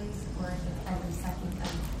first place or if it's every second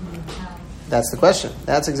of being held. That's the question.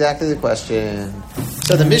 That's exactly the question.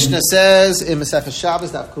 So the Mishnah says in Masechah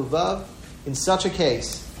Shabbos, Daf Kuf Vav, in such a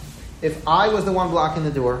case, if I was the one blocking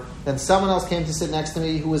the door, then someone else came to sit next to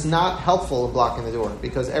me who was not helpful in blocking the door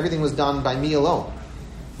because everything was done by me alone.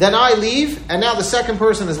 Then I leave, and now the second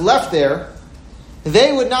person is left there.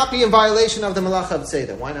 They would not be in violation of the Malacha of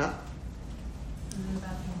Seder. Why not?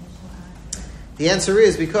 The answer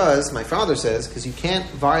is because, my father says, because you can't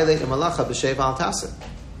violate a Malacha b'sheva al tasa.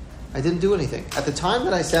 I didn't do anything. At the time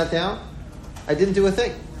that I sat down, I didn't do a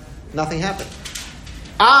thing. Nothing happened.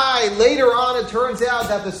 Later on, it turns out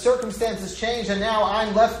that the circumstances changed and now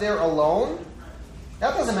I'm left there alone.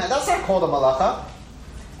 That doesn't matter. That's not called a malacha.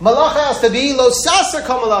 Malacha has to be lo sasa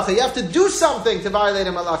kol malacha. You have to do something to violate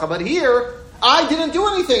a malacha. But here, I didn't do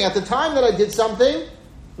anything. At the time that I did something,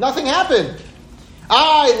 nothing happened.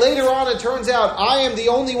 Later on, it turns out I am the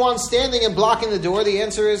only one standing and blocking the door. The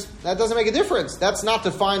answer is, that doesn't make a difference. That's not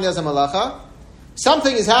defined as a malacha.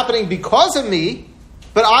 Something is happening because of me,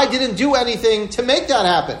 but I didn't do anything to make that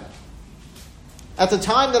happen. At the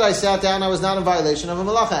time that I sat down, I was not in violation of a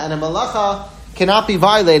malacha. And a malacha cannot be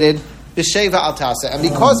violated b'sheva al tasa. And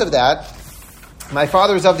because of that, my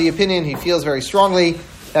father is of the opinion, he feels very strongly,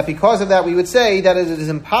 that because of that we would say that it is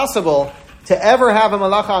impossible to ever have a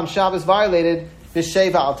malacha on Shabbos violated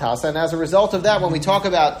b'sheva al tasa. And as a result of that, when we talk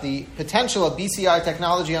about the potential of BCI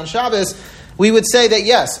technology on Shabbos, we would say that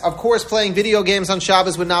yes, of course, playing video games on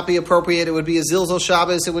Shabbos would not be appropriate. It would be a zilzal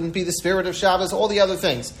Shabbos. It wouldn't be the spirit of Shabbos, all the other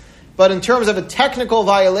things. But in terms of a technical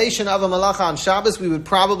violation of a malacha on Shabbos, we would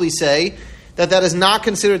probably say that is not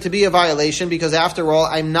considered to be a violation because, after all,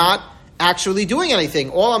 I'm not actually doing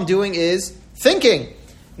anything. All I'm doing is thinking.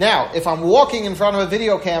 Now, if I'm walking in front of a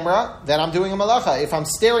video camera, then I'm doing a malacha. If I'm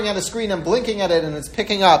staring at a screen and blinking at it and it's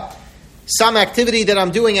picking up some activity that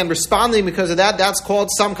I'm doing and responding because of that, that's called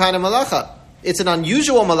some kind of malacha. It's an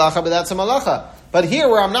unusual malacha, but that's a malacha. But here,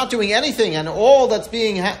 where I'm not doing anything, and all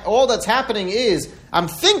that's happening is I'm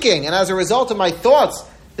thinking, and as a result of my thoughts,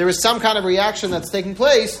 there is some kind of reaction that's taking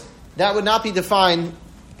place. That would not be defined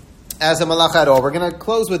as a malacha at all. We're going to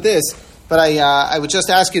close with this, but I would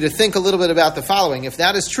just ask you to think a little bit about the following. If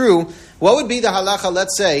that is true, what would be the halacha?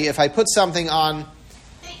 Let's say if I put something on,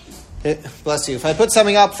 bless you, if I put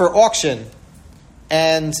something up for auction,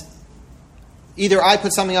 and either I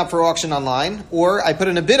put something up for auction online, or I put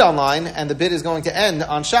in a bid online, and the bid is going to end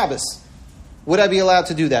on Shabbos. Would I be allowed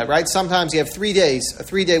to do that, right? Sometimes you have 3 days, a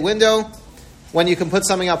 3-day window, when you can put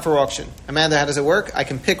something up for auction. Amanda, how does it work? I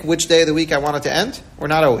can pick which day of the week I want it to end, or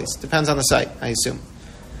not always. Depends on the site, I assume.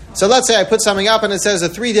 So let's say I put something up, and it says a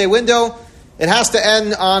 3-day window. It has to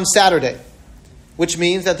end on Saturday. which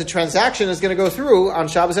means that the transaction is going to go through on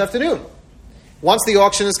Shabbos afternoon. Once the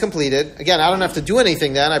auction is completed, again, I don't have to do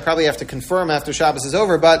anything then. I probably have to confirm after Shabbos is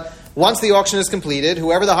over, but once the auction is completed,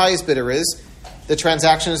 whoever the highest bidder is, the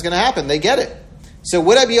transaction is going to happen. They get it. So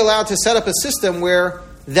would I be allowed to set up a system where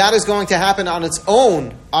that is going to happen on its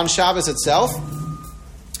own on Shabbos itself?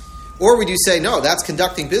 Or would you say, no, that's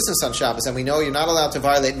conducting business on Shabbos, and we know you're not allowed to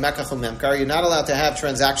violate Mekach Memkar, you're not allowed to have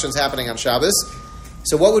transactions happening on Shabbos.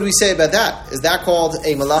 So what would we say about that? Is that called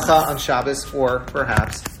a malacha on Shabbos, or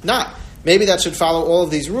perhaps not? Maybe that should follow all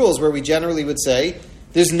of these rules, where we generally would say,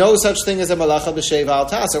 there's no such thing as a malacha b'sheva al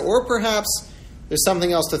tasa, or perhaps there's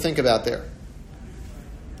something else to think about there.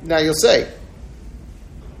 Now you'll say,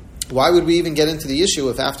 why would we even get into the issue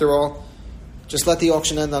if, after all, just let the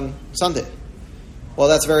auction end on Sunday? Well,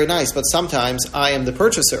 that's very nice, but sometimes I am the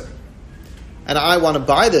purchaser, and I want to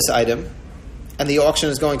buy this item, and the auction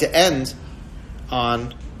is going to end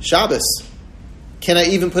on Shabbos. Can I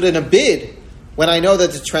even put in a bid when I know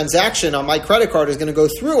that the transaction on my credit card is going to go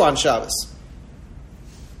through on Shabbos?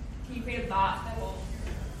 Can you create a bot that will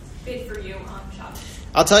bid for you on Shabbos?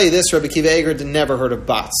 I'll tell you this, Rabbi Kiva Eger never heard of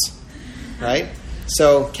bots, right?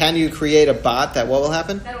 So can you create a bot that what will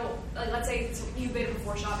happen? That'll, like, let's say you bid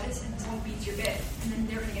before Shabbos and someone beats your bid, and then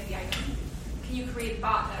they're going to get the item. Can you create a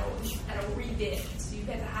bot that'll rebid so you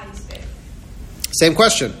get the highest bid? Same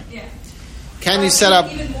question. Yeah. Can you set up...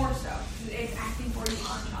 Even more so. It's acting for you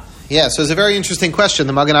on Shabbos. Yeah, so it's a very interesting question.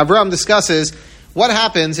 The Magen Avraham discusses what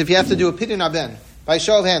happens if you have to do a pidyon haben. By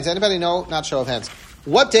show of hands. Anybody know? Not show of hands.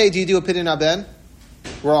 What day do you do a pidyon haben?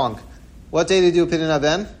 Wrong. What day do you do a pidyon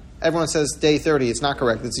haben? Everyone says day 30. It's not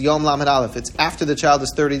correct. It's Yom Lamed Aleph. It's after the child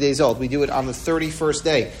is 30 days old. We do it on the 31st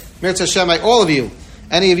day. Mirza Shemai, all of you.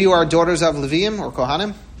 Any of you are daughters of Leviim or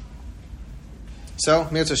Kohanim? So,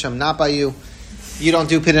 Mirza Shem, not by you. You don't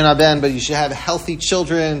do pidyon haben, but you should have healthy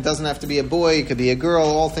children. It doesn't have to be a boy. It could be a girl.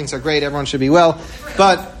 All things are great. Everyone should be well.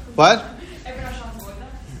 But, what?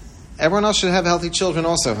 Everyone else should have healthy children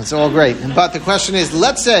also. It's all great. But the question is,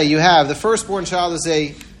 let's say you have the firstborn child is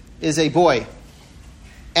a boy.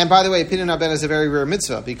 And by the way, pidyon haben is a very rare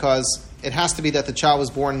mitzvah because it has to be that the child was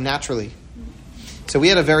born naturally. So we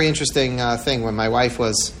had a very interesting thing when my wife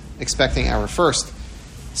was expecting our first.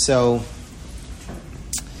 So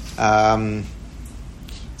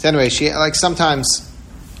anyway, she sometimes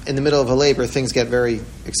in the middle of a labor, things get very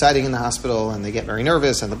exciting in the hospital and they get very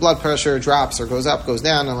nervous and the blood pressure drops or goes up, goes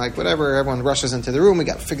down, and whatever, everyone rushes into the room. We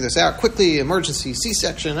got to figure this out quickly, emergency,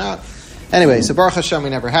 C-section, out. Anyway, so Baruch Hashem, we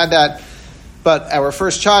never had that. But our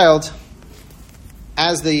first child,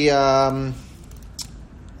 as the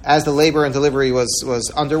labor and delivery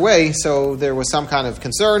was underway, so there was some kind of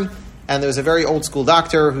concern, and there was a very old school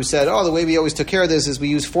doctor who said, the way we always took care of this is we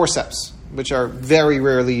use forceps, which are very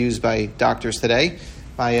rarely used by doctors today,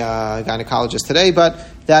 by gynecologists today, but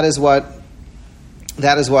that is what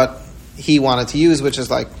he wanted to use, which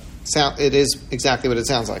is it is exactly what it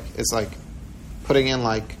sounds like. It's like putting in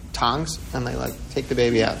tongs, and they take the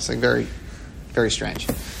baby out. It's very, very strange.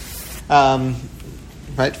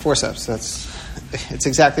 Right? Forceps. It's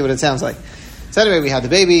exactly what it sounds like. So anyway, we had the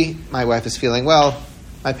baby. My wife is feeling well.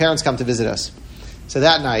 My parents come to visit us. So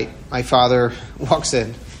that night, my father walks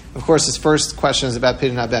in. Of course, his first question is about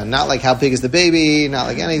pidyon haben. Not how big is the baby, not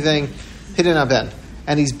anything. Pidyon haben.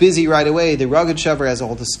 And he's busy right away. The rugged shover has a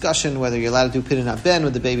whole discussion whether you're allowed to do pidyon haben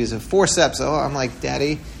when the baby's a forceps. I'm like,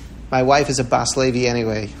 Daddy, my wife is a bas levi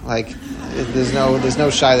anyway. There's no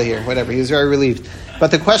shaila here. Whatever. He was very relieved.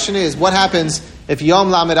 But the question is, what happens if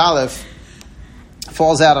Yom Lamed Aleph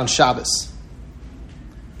falls out on Shabbos?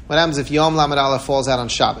 What happens if Yom Lamed Aleph falls out on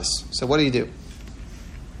Shabbos? So what do you do?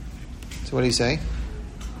 So what do you say?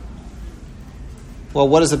 Well,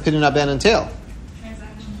 what does the pidyon haben entail?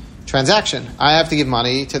 Transaction. I have to give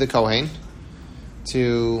money to the Kohen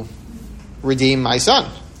to redeem my son.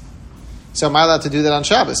 So am I allowed to do that on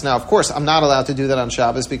Shabbos? Now, of course, I'm not allowed to do that on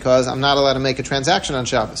Shabbos because I'm not allowed to make a transaction on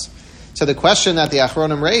Shabbos. So the question that the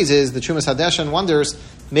Achronim raise is, the Trumas Hadeshan wonders,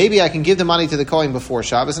 maybe I can give the money to the Kohen before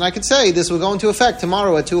Shabbos, and I could say this will go into effect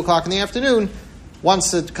tomorrow at 2 o'clock in the afternoon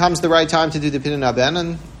once it comes the right time to do the pidyon haben,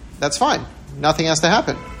 and that's fine. Nothing has to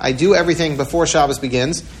happen. I do everything before Shabbos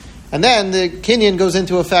begins, and then the kinyan goes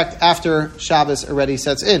into effect after Shabbos already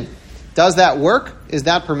sets in. Does that work? Is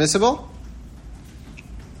that permissible?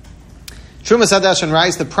 Trumas Hadeshan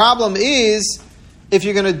writes, the problem is, if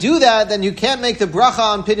you're going to do that, then you can't make the bracha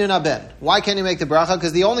on pidyon haben. Why can't you make the bracha?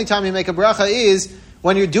 Because the only time you make a bracha is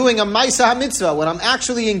when you're doing a Maisa HaMitzvah, when I'm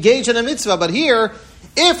actually engaged in a mitzvah. But here,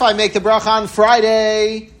 if I make the bracha on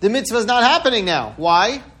Friday, the mitzvah is not happening now.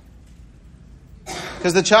 Why?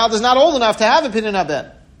 Because the child is not old enough to have a pidyon haben.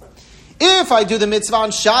 If I do the mitzvah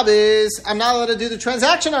on Shabbos, I'm not allowed to do the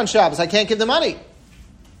transaction on Shabbos. I can't give the money.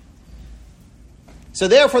 So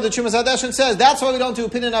therefore, the Trumas Hadeshin says, that's why we don't do a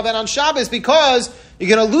Pidyon Abed on Shabbos, because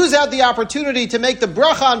you're going to lose out the opportunity to make the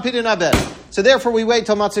bracha on Pidyon Abed. So therefore, we wait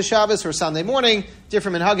till Matzah Shabbos or Sunday morning,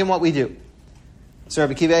 different minhagim what we do. So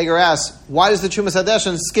Rabbi Akiva Eiger asks, why does the Trumas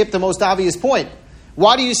Hadeshin skip the most obvious point?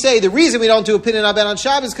 Why do you say the reason we don't do a Pidyon Abed on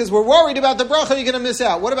Shabbos is because we're worried about the bracha you're going to miss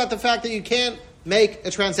out? What about the fact that you can't make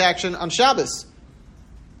a transaction on Shabbos?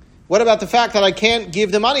 What about the fact that I can't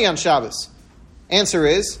give the money on Shabbos? Answer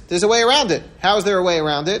is, there's a way around it. How is there a way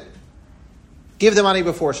around it? Give the money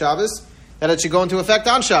before Shabbos, that it should go into effect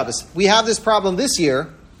on Shabbos. We have this problem this year.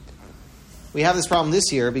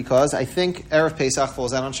 Because I think Erev Pesach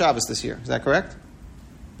falls out on Shabbos this year. Is that correct?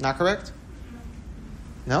 Not correct?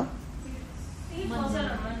 No? I think it falls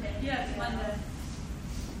out on Monday. Yeah, it's Monday.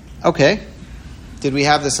 Okay. Did we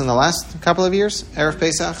have this in the last couple of years? Erev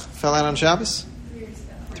Pesach fell out on Shabbos?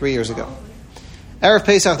 3 years ago. Erev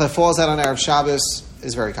Pesach that falls out on Erev Shabbos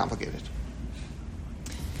is very complicated.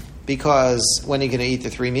 Because when you're going to eat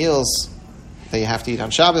the 3 meals that you have to eat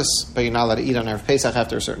on Shabbos, but you're not allowed to eat on Erev Pesach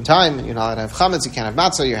after a certain time, and you're not allowed to have chametz, you can't have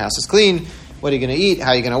matzah, your house is clean, what are you going to eat,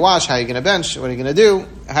 how are you going to wash, how are you going to bench, what are you going to do,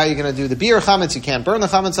 how are you going to do the beer chametz, you can't burn the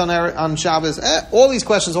chametz on Shabbos, all these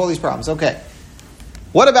questions, all these problems. Okay.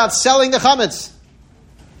 What about selling the chametz?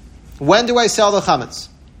 When do I sell the chametz?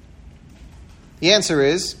 The answer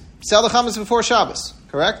is, sell the chametz before Shabbos,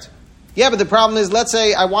 correct? Yeah, but the problem is, let's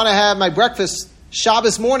say I want to have my breakfast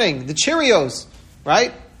Shabbos morning, the Cheerios,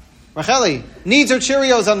 right? Racheli needs her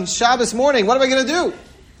Cheerios on Shabbos morning. What am I going to do?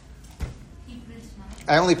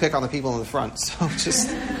 I only pick on the people in the front, so just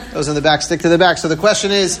those in the back stick to the back. So the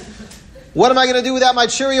question is, what am I going to do without my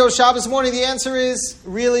Cheerios Shabbos morning? The answer is,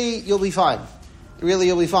 really, you'll be fine. Really,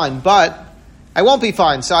 you'll be fine. But I won't be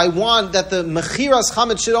fine. So I want that the Mechiras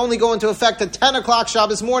Chametz should only go into effect at 10 o'clock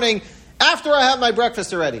Shabbos morning after I have my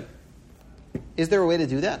breakfast already. Is there a way to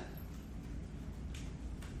do that?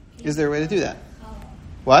 Is there a way to do that?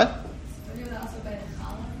 What?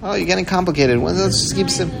 Oh, you're getting complicated. Let's just keep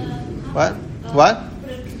simple. What? What?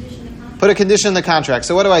 Put a condition in the contract.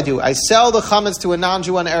 So what do? I sell the chametz to a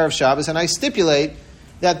non-Jew on Erev Shabbos, and I stipulate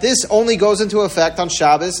that this only goes into effect on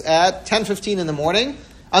Shabbos at 10:15 in the morning.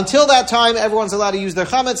 Until that time, everyone's allowed to use their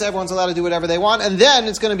chametz, everyone's allowed to do whatever they want, and then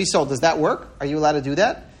it's going to be sold. Does that work? Are you allowed to do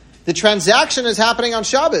that? The transaction is happening on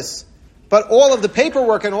Shabbos, but all of the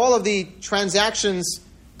paperwork and all of the transactions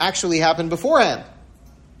actually happen beforehand.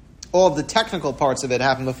 All of the technical parts of it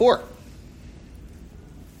happen before.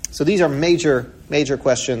 So these are major, major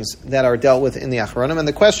questions that are dealt with in the Achronim, and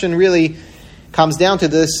the question really comes down to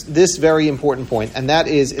this very important point, and that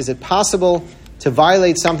is it possible to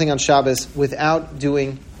violate something on Shabbos without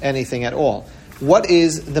doing anything at all? What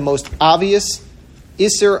is the most obvious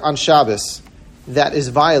Isser on Shabbos that is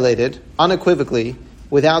violated unequivocally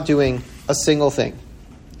without doing a single thing?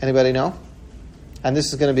 Anybody know? And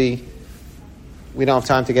this is going to be, we don't have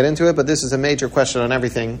time to get into it, but this is a major question on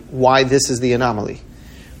everything, why this is the anomaly.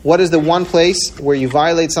 What is the one place where you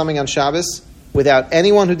violate something on Shabbos without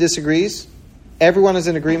anyone who disagrees? Everyone is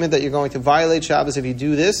in agreement that you're going to violate Shabbos if you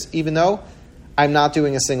do this, even though I'm not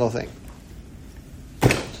doing a single thing.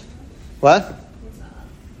 What?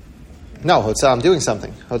 No, Hotzah, I'm doing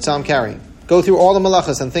something. Hotzah, I'm carrying. Go through all the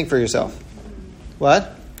malachas and think for yourself. What?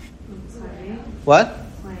 What?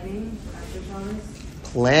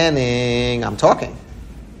 Planning. I'm talking.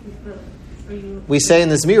 We say in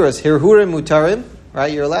the Zmiros, Hirhurim Mutarim,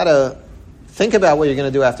 right? You're allowed to think about what you're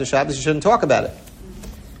going to do after Shabbos. You shouldn't talk about it.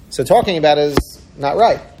 So talking about it is not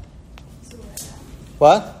right.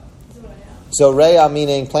 What? Zoreya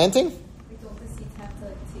meaning planting?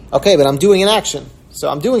 Okay, but I'm doing an action. So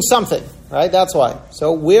I'm doing something, right? That's why.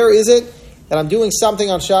 So where is it that I'm doing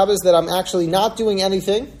something on Shabbos that I'm actually not doing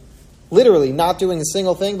anything? Literally not doing a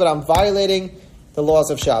single thing, but I'm violating the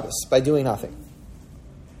laws of Shabbos by doing nothing.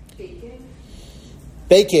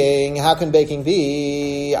 Baking. How can baking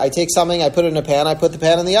be? I take something, I put it in a pan, I put the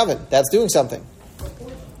pan in the oven. That's doing something.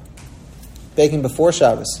 Baking before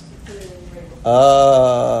Shabbos.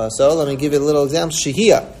 So let me give you a little example.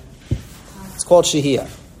 Shehiyah. It's called Shehiyah.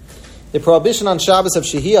 The prohibition on Shabbos of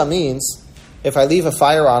Shehiyah means if I leave a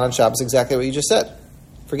fire on Shabbos, exactly what you just said.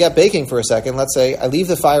 Forget baking for a second. Let's say I leave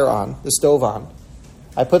the fire on, the stove on.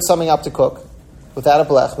 I put something up to cook without a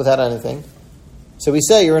blech, without anything. So we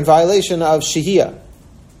say you're in violation of Shehiyah,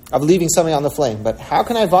 of leaving something on the flame. But how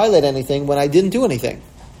can I violate anything when I didn't do anything?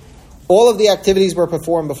 All of the activities were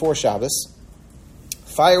performed before Shabbos.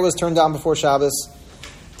 Fire was turned on before Shabbos.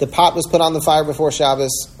 The pot was put on the fire before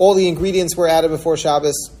Shabbos. All the ingredients were added before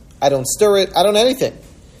Shabbos. I don't stir it. I don't anything.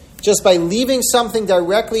 just by leaving something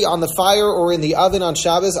directly on the fire or in the oven on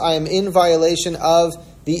Shabbos, I am in violation of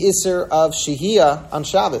the Isser of Shehiyah on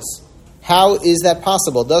Shabbos. How is that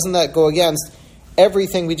possible? Doesn't that go against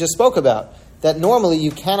everything we just spoke about? That normally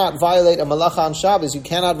you cannot violate a malacha on Shabbos, you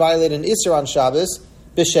cannot violate an Isser on Shabbos,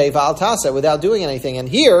 b'shei v'al tasa, without doing anything. And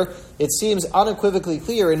here, it seems unequivocally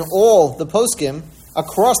clear in all the poskim,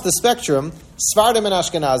 across the spectrum, Sfardim and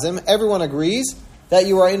Ashkenazim, everyone agrees that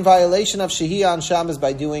you are in violation of Shehiyah on Shabbos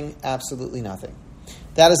by doing absolutely nothing.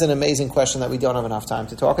 That is an amazing question that we don't have enough time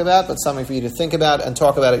to talk about, but something for you to think about and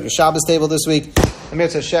talk about at your Shabbos table this week. Amir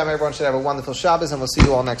Hashem, everyone should have a wonderful Shabbos, and we'll see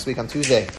you all next week on Tuesday.